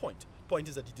 That's not the point. The point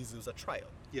is that he deserves a trial.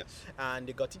 Yes. And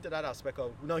they got into that aspect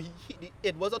of,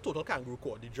 it was a total kangaroo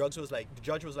court. The judge was like,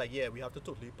 yeah, we have to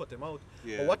totally put him out.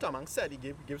 Yeah. But what Tom Hanks said, he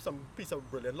gave some piece of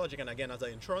brilliant logic, and again, as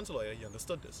an insurance lawyer, he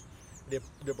understood this. They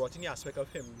brought in the aspect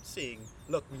of him saying,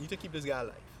 look, we need to keep this guy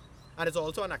alive. And it's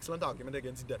also an excellent argument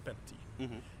against the death penalty.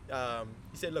 Mm-hmm.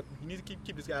 He said, look, we need to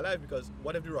keep this guy alive because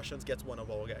what if the Russians get one of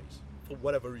our guys for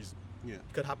whatever reason? Yeah.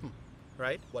 It could happen,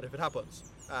 right? What if it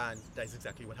happens? And that's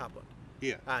exactly what happened.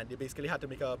 Yeah. And they basically had to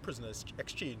make a prisoners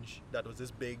exchange that was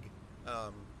this big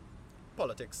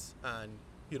politics and,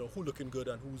 who looking good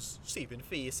and who's saving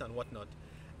face and whatnot.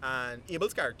 And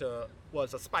Abel's character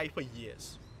was a spy for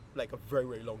years. Like a very,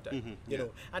 very long time, you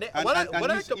know. And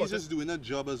he's just doing a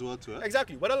job as well too.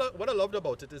 Exactly. What I loved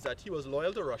about it is that he was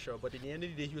loyal to Russia, but in the end of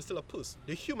the day, he was still a person.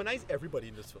 They humanized everybody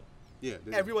in this film. Yeah.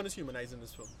 Everyone is humanized in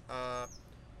this film.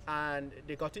 And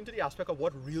they got into the aspect of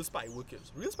what real spy work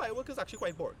is. Real spy work is actually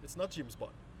quite boring. It's not James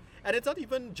Bond. And it's not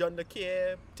even John le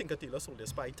Carre, Tinker Tailor Soldier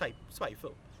spy type spy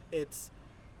film. It's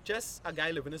just a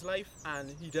guy living his life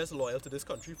and he just loyal to this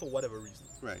country for whatever reason.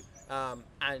 Right.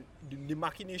 And the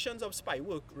machinations of spy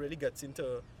work really gets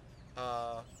into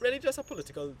really just a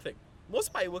political thing. Most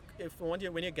spy work, when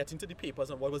you get into the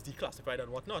papers and what was declassified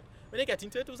and whatnot, when you get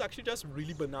into it, it was actually just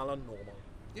really banal and normal.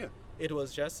 Yeah. It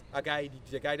was just a guy,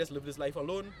 the guy just lived his life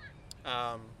alone.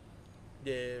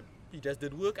 He just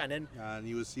did work and then... And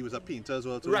he was a painter as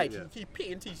well too. Right, yeah. he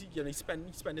painted, he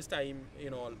spent his time,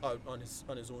 on his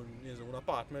own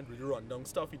apartment, really rundown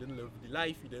stuff. He didn't live the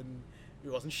life, he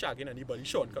wasn't shagging anybody,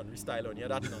 Sean Connery style or any of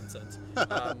that nonsense.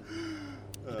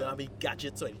 He didn't have any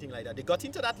gadgets or anything like that. They got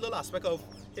into that little aspect of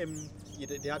him.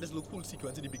 They had this little cool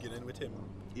sequence in the beginning with him.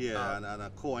 Yeah, and a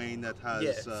coin that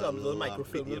has some little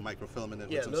microfilm. Microfilm in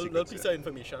it. Yeah, little piece of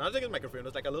information. I don't think it's microfilm. It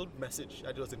was like a little message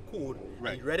that was in code.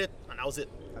 Right. And he read it, and that was it.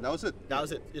 That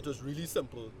was it. It was really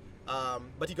simple.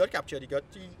 But he got captured.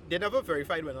 They never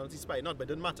verified whether or not he spied or not, but it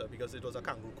didn't matter because it was a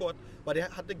kangaroo court. But they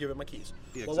had to give him a case.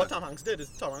 Yeah, but what Tom Hanks did is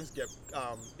Tom Hanks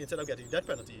instead of getting death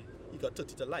penalty, he got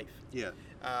 30 to life. Yeah.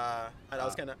 And that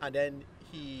was and then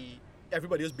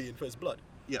everybody was baying for his blood.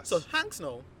 Yes. So Hanks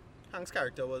now Hanks'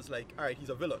 character was like, all right, he's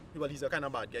a villain. Well, he's a kind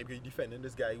of bad guy because he's defending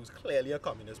this guy who's clearly a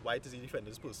communist. Why does he defend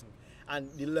this person?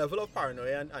 And the level of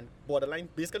paranoia and borderline,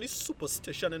 basically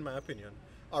superstition, in my opinion,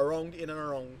 in and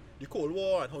around the Cold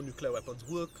War and how nuclear weapons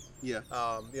work. Yeah.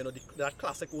 That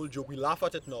classic old joke, we laugh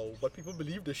at it now, but people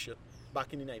believe this shit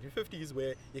back in the 1950s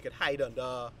where you could hide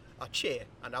under a chair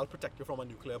and that'll protect you from a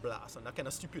nuclear blast and that kind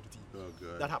of stupidity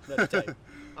that happened at the time.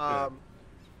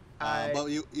 But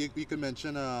you can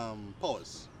mention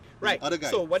Powers. Right. Other guy,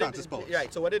 so what Francis Powers.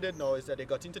 Right. So what they did now is that they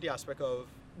got into the aspect of,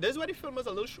 this is where the film was a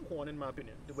little shoehorn in my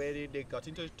opinion, the way they got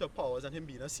into Powers and him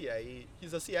being a CIA.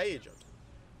 He's a CIA agent.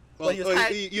 Well, he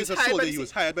was a soldier. He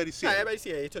was hired by the CIA. Hired by the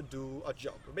CIA to do a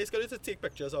job. Basically to take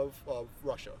pictures of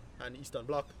Russia and Eastern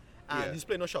Bloc, and his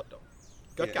plane was shot down.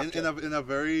 Got captured. In a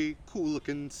very cool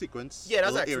looking sequence. Yeah,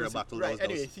 that's area battle. Right.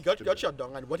 Anyway, he got shot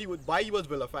down, and why he was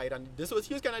vilified, and he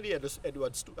was kind of the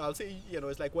Edward. I'll say,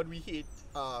 it's like what we hate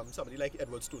somebody like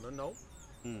Edward Snowden now.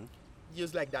 He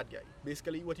was like that guy.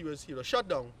 Basically, he was shot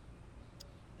down,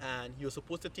 and he was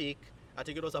supposed to take, I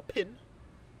think it was a pin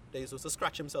that he was supposed to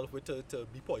scratch himself with to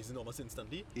be poisoned almost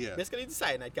instantly. Yeah. Basically, the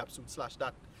cyanide capsule /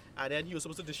 that, and then he was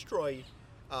supposed to destroy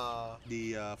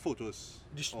the photos.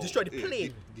 Destroy the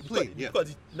plane. The plane,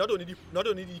 because not only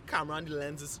the camera and the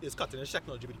lens is cutting edge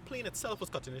technology, but the plane itself was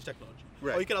cutting edge technology.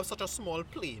 Right. How you can have such a small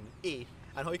plane, and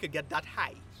how you could get that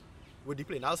high with the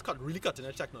plane. That was really cutting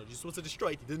edge technology. You're supposed to destroy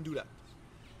it. He didn't do that.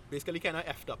 Basically, kind of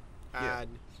effed up. And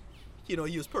he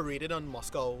was paraded on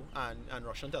Moscow and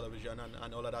Russian television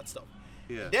and all of that stuff.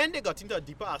 Yeah. Then they got into a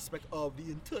deeper aspect of the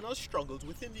internal struggles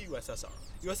within the USSR.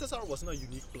 The USSR wasn't a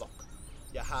unique bloc.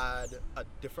 You had a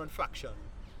different faction,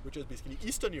 which was basically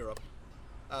Eastern Europe,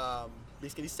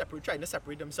 basically trying to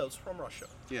separate themselves from Russia.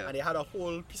 Yeah. And they had a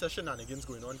whole piece of shenanigans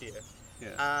going on there.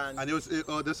 Yeah. And there was,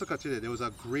 just to cut you there was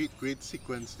a great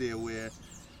sequence there where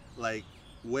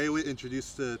we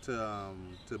introduced to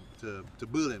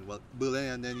Berlin. Well,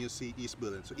 Berlin, and then you see East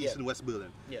Berlin, so East and West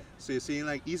Berlin. Yeah. So you're seeing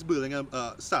like East Berlin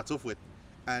starts off with,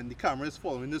 and the camera is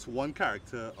following this one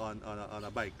character on a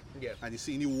bike. Yeah. And you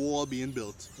see the wall being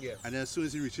built. Yeah. And then as soon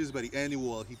as he reaches by the end of the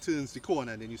wall, he turns the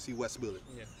corner, and then you see West Berlin.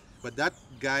 Yeah. But that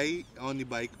guy on the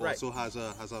bike also has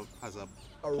a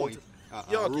point.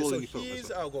 A role in the film.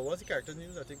 What's the character's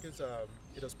name? I think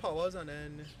it was Powers, and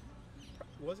then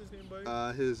what's his name,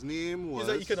 boy? His name was.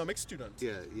 He's an economics student.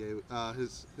 Yeah.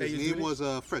 His name was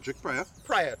Frederick Pryor.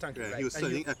 Pryor, thank you. Yeah, right. he was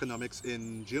studying economics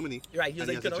in Germany. Right, he was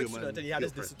an economics student, and he had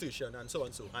his dissertation and so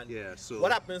and so. And so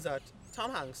what happens is that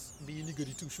Tom Hanks, being the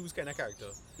goody two shoes kind of character,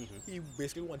 he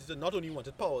basically not only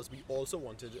wanted Powers, but he also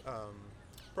wanted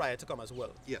Pryor to come as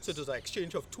well. Yes. So it was an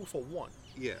exchange of 2 for 1.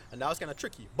 Yeah. And that was kind of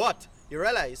tricky. But you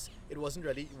realize it wasn't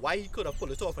really, why he could have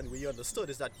pulled it off, and the way he understood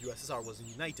is that USSR wasn't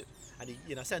united. And he,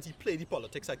 in a sense, he played the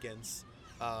politics against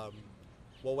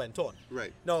what went on.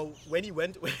 Right. Now, when he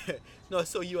went,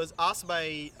 so he was asked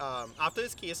by, after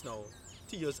his case now,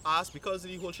 he was asked, because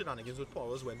the whole shenanigans with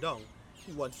Powers went down,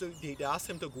 they asked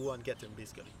him to go and get him,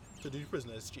 basically, to do the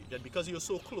prisoner exchange. And because he was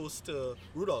so close to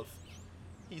Rudolph,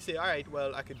 he said, all right,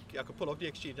 well, I could pull off the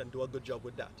exchange and do a good job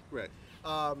with that. Right.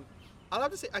 I'll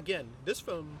have to say, again, this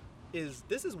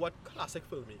is what classic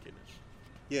filmmaking is.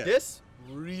 Yeah. This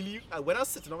really, when I was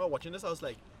sitting down and watching this, I was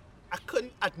like, I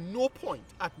couldn't, at no point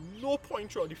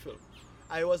throughout the film,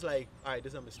 I was like, all right,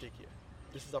 there's a mistake here.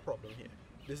 This is a problem here.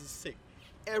 This is sick.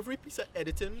 Every piece of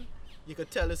editing, you could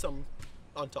tell is some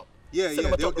on top. Yeah.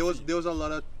 There was a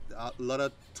lot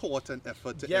of thought and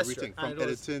effort to everything, from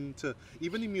editing to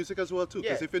even the music as well too.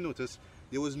 Because if you notice,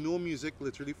 there was no music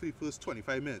literally for the first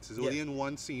 25 minutes. It's only in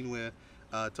one scene where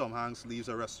Tom Hanks leaves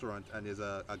a restaurant and there's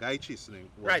a guy chasing him.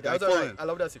 Right, that was right. I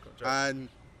love that sequence. Right. And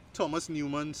Thomas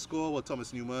Newman score. Well,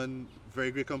 Thomas Newman,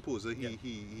 very great composer.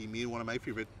 He made one of my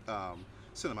favorite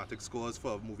cinematic scores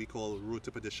for a movie called Road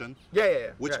to Perdition.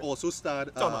 Which also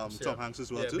starred Tom Hanks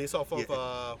as well too. Based off of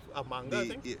a manga, I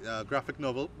think. Graphic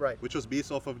novel. Right. Which was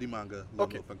based off of the manga Lone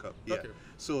Wolf and Cub. Yeah. Okay.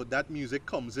 So that music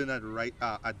comes in at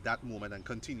that moment and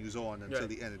continues on until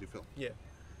the end of the film. Yeah.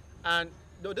 And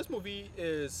this movie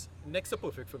is next to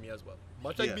perfect for me as well.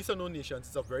 Much like Beasts Unknown Nations,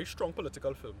 it's a very strong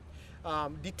political film.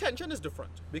 The tension is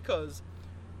different because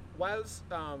whilst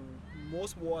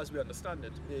most war, as we understand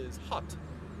it, is hot,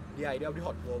 the idea of the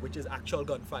hot war, which is actual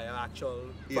gunfire, actual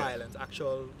violence,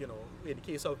 actual, in the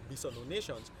case of Beasts Unknown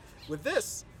Nations, with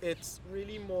this, it's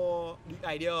really more the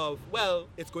idea of, well,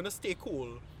 it's going to stay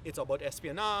cool. It's about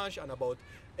espionage and about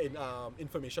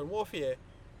information warfare,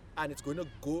 and it's going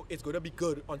to be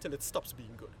good until it stops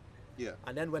being good. Yeah.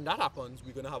 And then when that happens,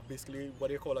 we're going to have basically what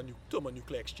they call a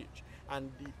thermonuclear exchange.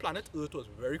 And the planet Earth was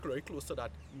very, very close to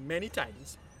that many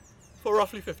times for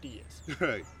roughly 50 years.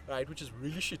 Right. Right, which is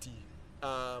really shitty.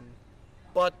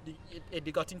 But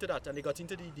they got into that, and they got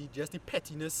into just the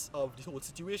pettiness of the whole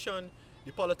situation,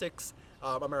 the politics.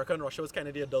 America and Russia was kind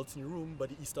of the adults in the room, but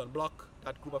the Eastern Bloc,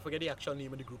 that group, I forget the actual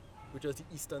name of the group, which was the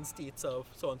Eastern States of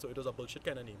so and so. It was a bullshit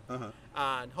kind of name.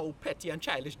 And how petty and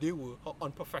childish they were, how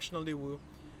unprofessional they were,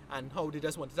 and how they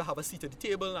just wanted to have a seat at the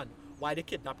table, and why they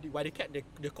kidnapped,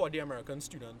 they caught the American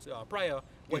students prior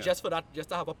was just for that, just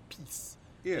to have a peace.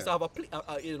 Just to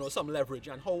have some leverage,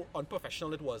 and how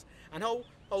unprofessional it was, and how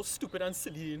stupid and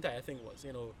silly the entire thing was,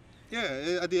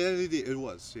 Yeah, at the end of the day, it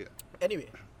was. Yeah. Anyway,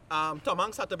 Tom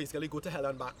Hanks had to basically go to hell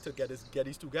and back to get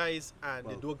these two guys, and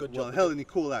they do a good job. Well, hell in the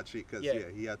cold actually, because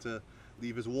he had to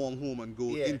leave his warm home and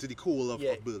go into the cold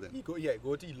of Berlin.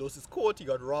 He lost his coat. He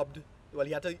got robbed. Well,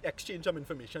 he had to exchange some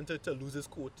information to lose his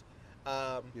coat.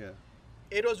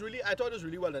 It was really, I thought it was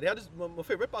really well done. They had my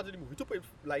favorite part of the movie, two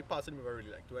parts of the movie I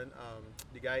really liked. When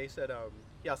the guy said,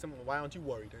 he asked him, why aren't you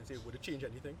worried? And he said, would it change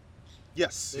anything?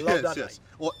 Yes, Love yes, that yes.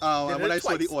 And when I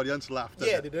saw the audience laugh.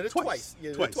 Yeah, they did it twice.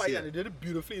 Yeah, they did it twice, yeah. and they did it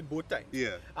beautifully in both times.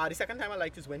 Yeah. The second time I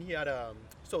liked is when he had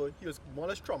so he was more or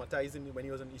less traumatized when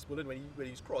he was in East Berlin, when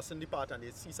he was crossing the part, and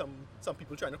they see some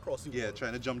people trying to cross the wall. Yeah,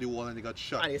 trying to jump the wall, and they got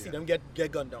shot. And you see them get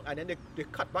gunned down, and then they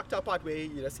cut back to a part where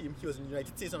you just see him. He was in the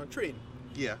United States on a train.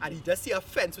 Yeah. And he just see a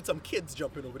fence with some kids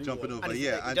jumping over the wall.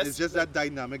 And it's just that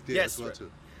dynamic there as well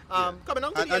too. Coming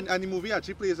on to the end. And the movie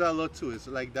actually plays a lot too. It's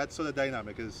like that sort of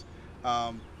dynamic is.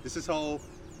 This is how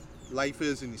life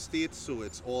is in the States, so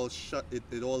it's all shut.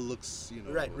 It all looks,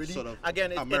 really, sort of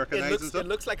again, Americanized. It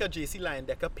looks like a J.C.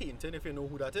 Leyendecker painting, if you know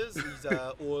who that is. He's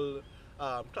an old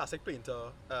classic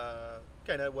painter,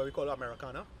 kind of what we call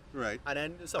Americana. Right. And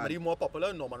then somebody more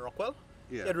popular, Norman Rockwell.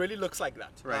 Yeah. It really looks like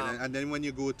that. Right. And then when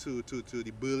you go to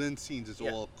the Berlin scenes, it's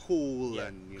all cool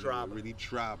and drab. Really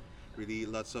drab. Really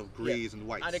lots of grays and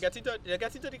whites. And they get into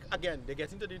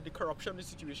the corruption of the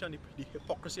situation, the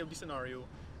hypocrisy of the scenario.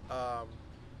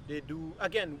 They do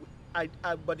again.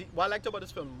 But what I liked about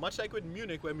this film, much like with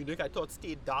Munich, where Munich I thought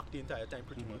stayed dark the entire time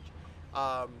pretty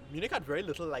much. Munich had very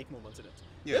little light moments in it.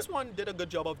 Yeah. This one did a good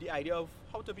job of the idea of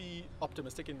how to be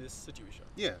optimistic in this situation.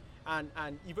 Yeah.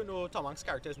 And even though Tom Hanks'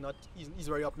 character is not, he's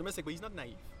very optimistic, but he's not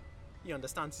naive. He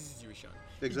understands the situation.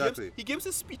 Exactly. He gives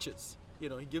his speeches. He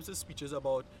gives his speeches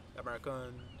about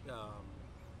American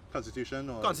Constitution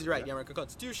or the American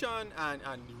Constitution and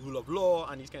the rule of law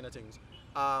and these kind of things.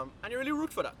 And you really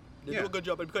root for that. They do a good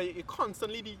job because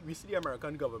we see the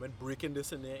American government breaking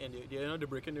this and they're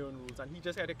breaking their own rules, and he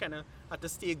just had to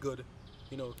stay good,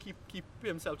 keep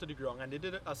himself to the ground, and they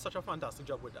did such a fantastic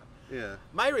job with that. Yeah.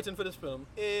 My rating for this film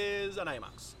is an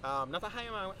IMAX. Not a high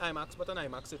IMAX, but an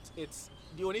IMAX. It's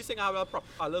the only thing I have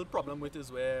a little problem with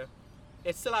is where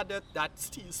it still had that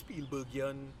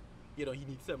Spielbergian, he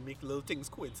needs to make little things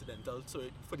coincidental, so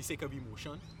for the sake of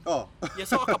emotion. Oh. You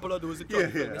saw a couple of those in the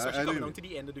film, especially coming down to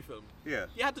the end of the film. Yeah.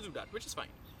 You had to do that, which is fine.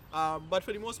 But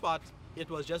for the most part,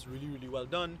 it was just really, really well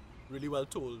done, really well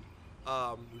told,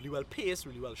 really well paced,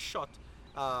 really well shot.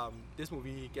 This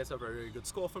movie gets a very, very good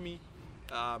score for me.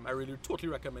 I really totally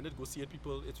recommend it. Go see it,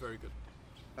 people. It's very good.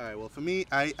 All right. Well, for me,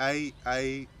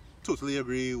 I totally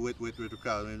agree with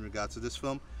Ricardo in regards to this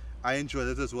film. I enjoyed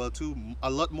it as well too, a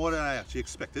lot more than I actually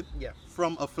expected. Yeah.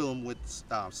 From a film with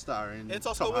starring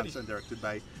Tom Hanks and directed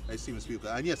by Steven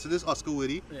Spielberg. And yes, it is Oscar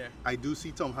worthy. Yeah. I do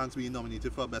see Tom Hanks being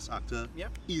nominated for Best Actor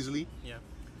easily. Yeah.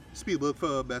 Spielberg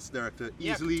for Best Director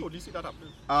easily. Yeah, I totally see that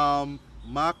happening.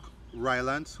 Mark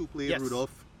Rylance, who played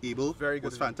Rudolph Abel,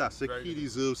 was fantastic. He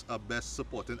deserves a Best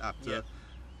Supporting Actor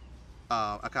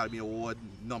Academy Award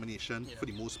nomination for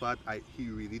the most part. He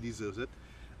really deserves it.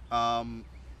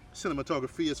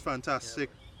 Cinematography is fantastic.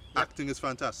 Acting is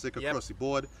fantastic across the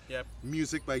board.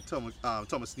 Music by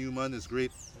Thomas Newman is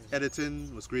great.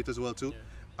 Editing was great as well too.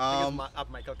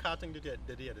 Michael Kahn did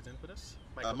the editing for this.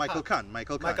 Michael Kahn.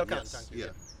 Yes. Thank you.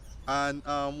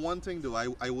 And one thing though,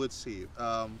 I would say,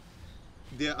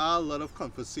 there are a lot of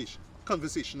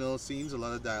conversational scenes, a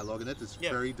lot of dialogue in it. It's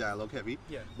very dialogue heavy.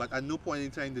 Yeah. But at no point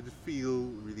in time did it feel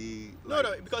really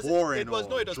because boring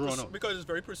because it's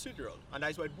very procedural, and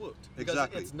that's why it worked. Because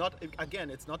exactly.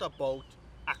 It's not about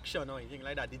action or anything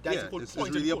like that. It's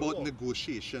really about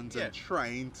negotiations and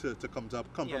trying to come to a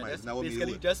compromise.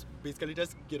 Basically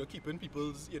just keeping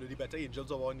people's the better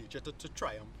angels of our nature to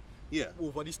triumph. Yeah.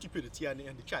 Over the stupidity and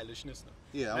the childishness.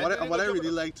 Yeah, and what I really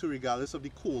like too, regardless of the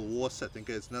Cold War setting,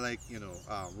 because it's not like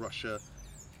Russia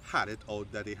had it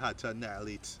out that they had to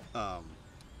annihilate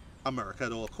America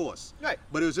at all costs. Right.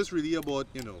 But it was just really about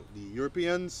the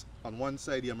Europeans on one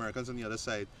side, the Americans on the other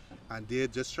side, and they're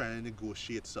just trying to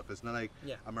negotiate stuff. It's not like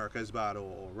America is bad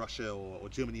or Russia or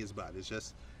Germany is bad. It's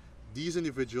just these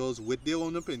individuals with their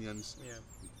own opinions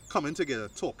coming together,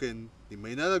 talking. They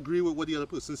may not agree with what the other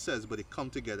person says, but they come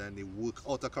together and they work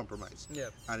out a compromise. Yeah.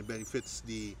 And it benefits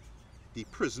the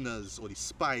prisoners or the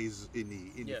spies in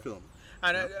the film.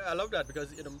 And I love that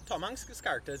because Tom Hanks'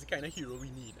 character is the kind of hero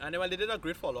we need. And well, they did a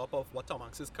great follow-up of what Tom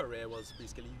Hanks' career was.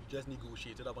 Basically, he just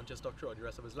negotiated a bunch of stuff throughout the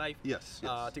rest of his life. Yes.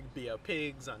 I think Beer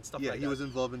Pigs and stuff like that. Yeah, he was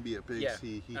involved in Beer Pigs. Yeah.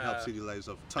 He helped save the lives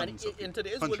of tons of people. In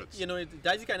today's world,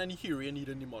 that's the kind of hero you need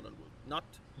in the modern world. Not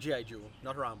G.I. Joe,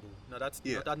 not Rambo. No, that's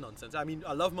not that nonsense. I mean,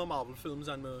 I love my Marvel films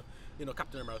and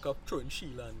Captain America throwing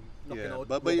shield and knocking out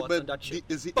robots and that shit.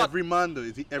 Is he every man though?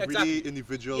 Is he everyday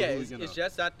individual? Yeah, it's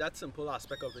just that simple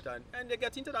aspect of it, and they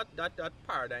get into that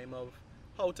paradigm of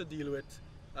how to deal with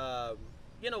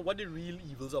what the real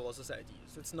evils of our society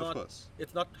is. It's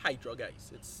not Hydra,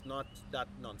 guys. It's not that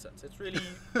nonsense. It's really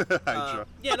Hydra.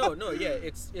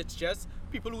 It's just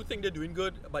people who think they're doing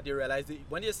good, but they realize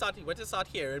when they start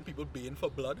hearing people baying for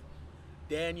blood,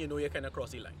 then you kind of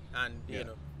cross the line, and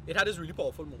it had this really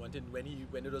powerful moment when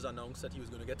it was announced that he was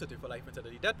going to get 30 for life instead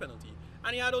of the death penalty,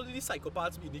 and he had all these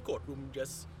psychopaths in the courtroom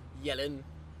just yelling,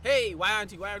 "Hey, why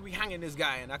aren't we hanging this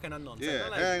guy?" and that kind of nonsense.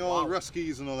 Yeah, hang all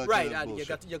Ruskies and all that. Right, kind of and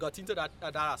bullshit. you got into that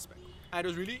aspect, and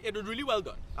it was really well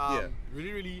done.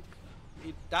 Really,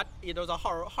 it was a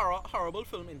horrible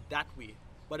film in that way,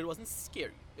 but it wasn't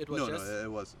scary. It was no,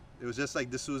 it wasn't. It was just like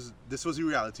this was the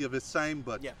reality of its time,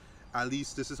 but at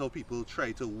least this is how people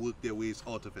try to work their ways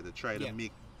out of it. They try to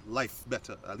make life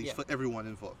better, at least for everyone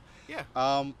involved. Yeah.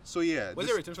 So yeah, What's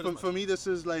your rating for me, this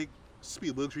is like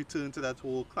Spielberg's return to that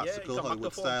whole classical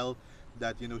Hollywood style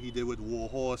that he did with War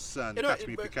Horse and Catch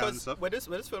Me If You Can and stuff. With this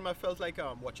film, I felt like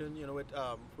watching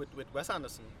with Wes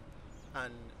Anderson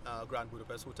and Grand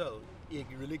Budapest Hotel. You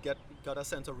really got a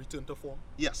sense of return to form.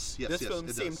 Yes. This film,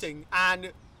 same thing.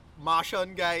 And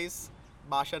Martian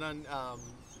and what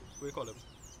do you call him?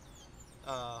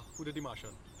 Who did the Martian?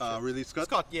 Ridley Scott?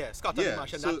 Scott and the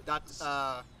Martian. So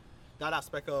that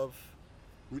aspect of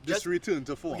just return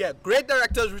to form. Yeah, great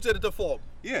directors return to form.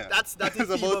 Yeah, that's the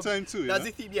theme about time too. That's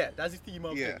the theme. Yeah, that's the theme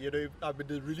of it. I've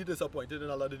been really disappointed in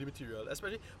a lot of the material,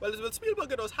 especially with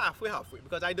Spielberg. It was halfway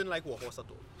because I didn't like War Horse at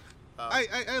all.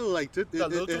 I liked it.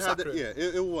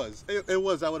 It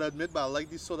was. I would admit, but I like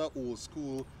this sort of old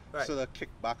school. Right. Sort of kick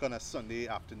back on a Sunday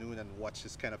afternoon and watch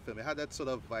this kind of film. It had that sort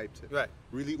of vibe to it. Right.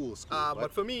 Really old school.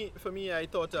 But for me, I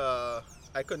thought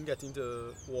I couldn't get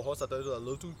into War Horse. I thought it was a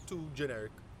little too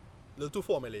generic, a little too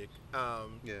formulaic.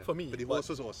 For me. But the horse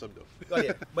was awesome though. Oh,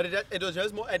 yeah. But it was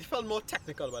just more. It felt more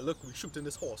technical. But look, we're shooting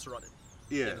this horse running.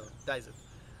 Yeah. That is it.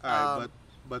 Alright,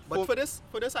 but for this,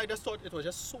 I just thought it was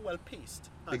just so well paced.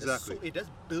 Exactly. It just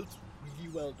built really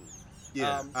well, though.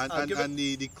 Yeah, and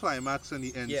the climax and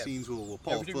the end scenes were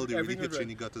powerful. They really hit you in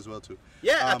the gut as well too.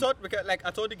 Yeah, I thought the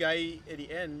guy at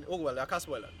the end. Oh well, I can't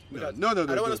spoil it. No, I don't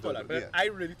want to spoil it. it, but I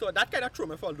really thought that kind of threw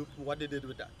me for a loop. What they did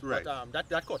with that, right? But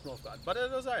that caught me off guard. But it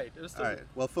was alright. It was still alright.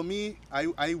 Well, for me,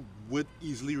 I would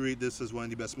easily rate this as one of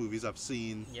the best movies I've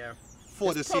seen. Yeah.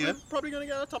 For this year, probably gonna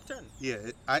get a top 10.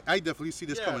 Yeah, I definitely see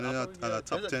this coming in a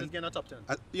top 10. Getting a top 10.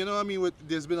 I mean,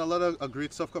 there's been a lot of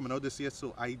great stuff coming out this year,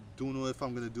 so I don't know if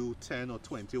I'm gonna do 10 or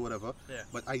 20 or whatever. Yeah.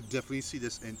 But I definitely see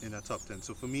this in a top 10.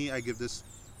 So for me, I give this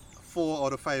 4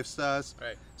 out of 5 stars.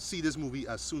 Right. See this movie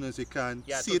as soon as you can.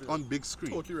 Yeah, see it on big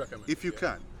screen. Totally recommend. If you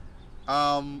can.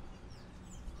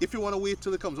 If you want to wait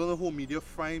till it comes on the home media,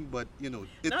 fine. But it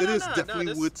is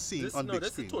definitely worth seeing on big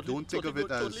screen. Don't think of it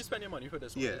as totally spend your money for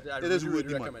this one. Yeah, it is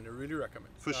really recommend. I really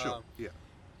recommend. For sure. Yeah.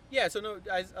 Yeah. So no,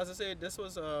 as I said, this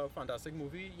was a fantastic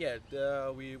movie. Yeah.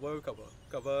 We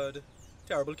covered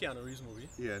terrible Keanu Reeves movie.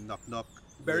 Yeah. Knock Knock.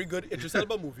 Very good Idris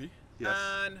Elba movie. Yes.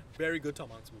 And very good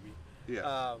Tom Hanks movie.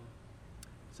 Yeah.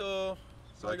 So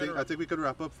I think we could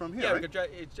wrap up from here. Yeah, right? we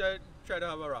could try to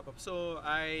have a wrap up. So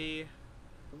I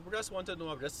just want to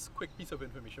know just a quick piece of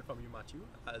information from you, Matthew,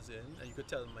 and you could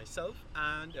tell myself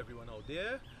and everyone out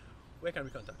there, where can we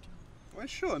contact you? Well,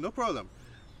 sure, no problem.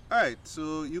 Alright,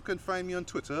 so you can find me on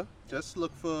Twitter. Just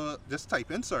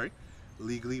type in,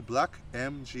 Legally Black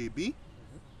MJB.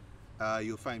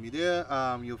 You'll find me there.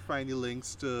 You'll find the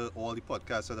links to all the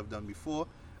podcasts that I've done before,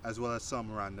 as well as some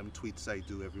random tweets I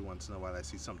do every once in a while. I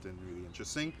see something really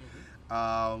interesting.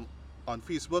 On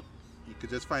Facebook, you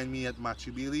could just find me at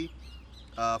Matthew Bailey.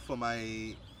 For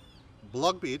my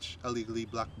blog page, A Legally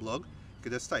Black blog, you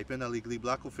could just type in A Legally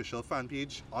Black official fan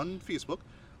page on Facebook,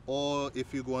 or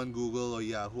if you go on Google or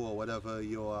Yahoo or whatever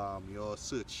your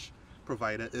search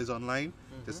provider is online,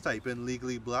 just type in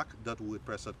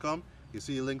legallyblack.wordpress.com. You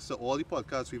see links to all the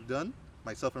podcasts we've done,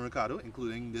 myself and Ricardo,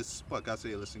 including this podcast that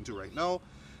you're listening to right now,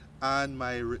 and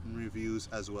my written reviews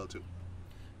as well too.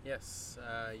 Yes,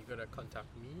 you're gonna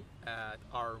contact me at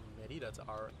rmeddy, that's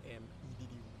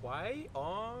RMEDDY Y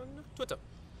on Twitter.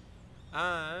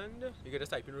 And you can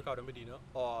just type in Ricardo Medina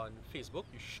on Facebook.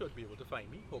 You should be able to find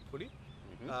me, hopefully.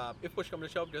 If push comes to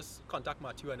shove, just contact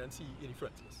Matthew and then see any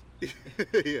friends list.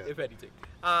 Yeah. If anything.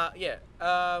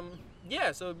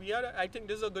 So we had, I think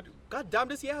this is a good, god damn,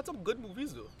 this year had some good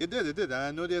movies though. It did. And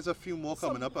I know there's a few more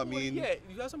coming up. I mean, yeah,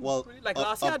 you have some well, really, like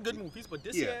last year had good movies, but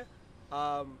this year,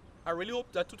 I really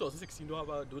hope that 2016 don't have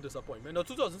a disappointment. Now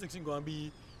 2016 gonna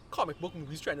be comic book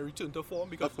movies trying to return to form,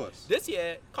 because of course, this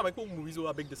year comic book movies were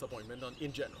a big disappointment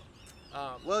in general.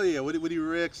 Well, yeah, with the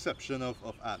rare exception of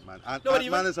Ant-Man.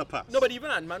 Ant-Man is a pass. No, but even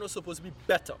Ant-Man was supposed to be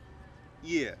better.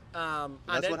 Yeah.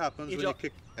 That's what happens when you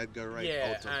kick Edgar Wright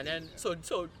out of and then so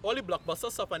all the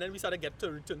blockbuster stuff, and then we started to get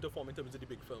to return to form in terms of the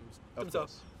big films, in terms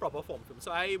of proper form films.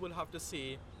 So I will have to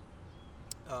say,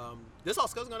 this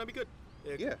Oscar's gonna be good.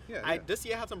 This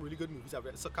year had some really good movies.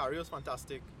 Sicario was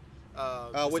fantastic.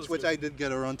 Which I did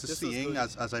get around to seeing,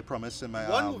 as I promised in my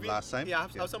last time. Yeah,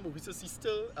 I have some movies to see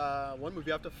still. One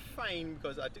movie I have to find,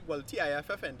 because I think, well,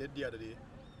 TIFF ended the other day.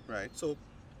 Right. So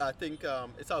I think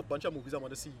it's a bunch of movies I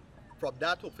want to see. From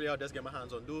that, hopefully I'll just get my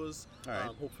hands on those. Right.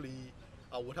 Hopefully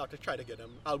I would have to try to get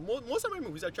them. Most of my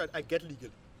movies I get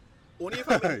legally. Only if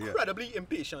I'm incredibly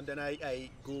impatient, then I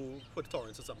go for the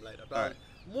torrents or something like that. But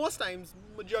most times,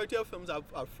 majority of films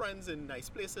have friends in nice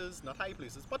places, not high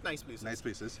places, but nice places. Nice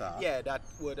places. Yeah, that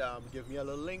would give me a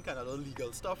little link and a little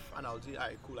legal stuff, and I'll say,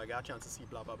 alright, cool, I got a chance to see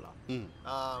blah blah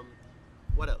blah.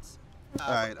 What else?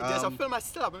 There's a film I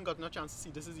still haven't gotten a chance to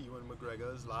see. This is Ewan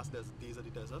McGregor's Last Days of the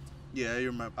Desert. Yeah,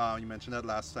 you mentioned that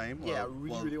last time. Yeah, I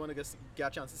really want to get a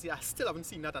chance to see it. I still haven't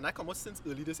seen that, and I come out since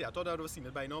early this year. I thought I would have seen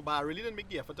it by now, but I really didn't make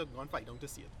the effort to go and fight down to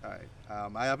see it. Alright.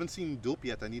 I haven't seen Dope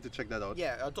yet. I need to check that out.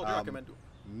 Yeah, I totally recommend Dope.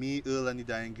 Me, Earl, and the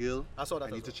Dying Girl. I saw that.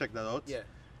 I need to check that out. Yeah.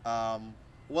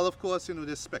 Well, of course,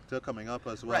 there's Spectre coming up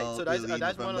as well. Right, so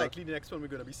that's more likely the next film we're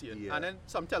going to be seeing. Yeah. And then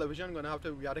some television we have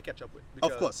to catch up with.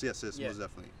 Of course, yes, most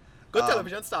definitely. Good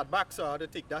television start back, so I had to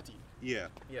take that in. Yeah.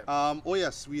 Oh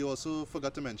yes, we also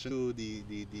forgot to mention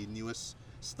the newest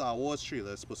Star Wars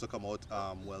trailer is supposed to come out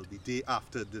the day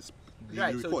after the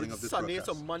recording of this Sunday,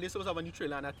 broadcast. So Monday supposed to have a new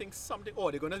trailer, and I think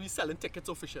they're going to be selling tickets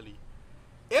officially.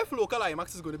 If local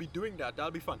IMAX is going to be doing that, that'll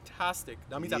be fantastic.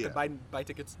 That means I have to buy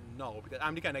tickets now, because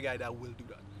I'm the kind of guy that will do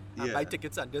that. And buy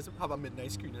tickets and just have a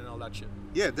midnight screening and all that shit.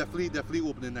 Yeah, definitely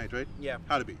opening night, right? Yeah.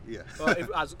 How to be, yeah.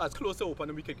 As close to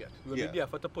opening we could get. We'll make the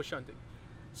effort to push on things.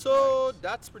 So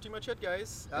that's pretty much it,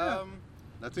 guys.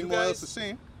 Nothing more else to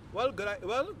say. Well,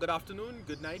 good afternoon,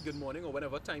 good night, good morning, or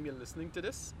whatever time you're listening to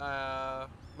this.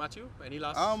 Matthew, any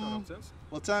last nonsense?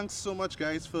 Well, thanks so much,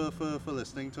 guys, for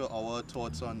listening to our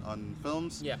thoughts on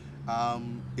films. Yeah.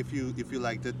 If you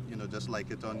liked it, just like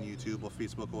it on YouTube or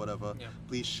Facebook or whatever. Yeah.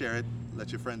 Please share it. Let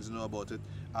your friends know about it.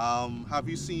 Have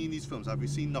you seen these films? Have you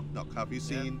seen Knock Knock? Have you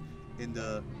seen in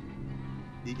the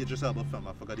Idris Elba film?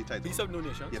 I forgot the title. Beasts of No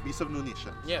Nations. Yeah, Beasts of No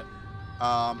Nations. Yeah.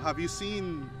 Have you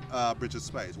seen Bridge of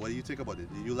Spies? What do you think about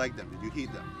it? Did you like them? Did you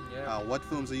hate them? Yeah. What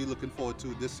films are you looking forward to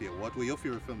this year? What were your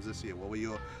favorite films this year? What were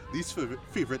your least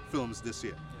favorite films this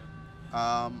year?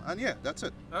 Yeah. And yeah, that's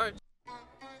it. All right.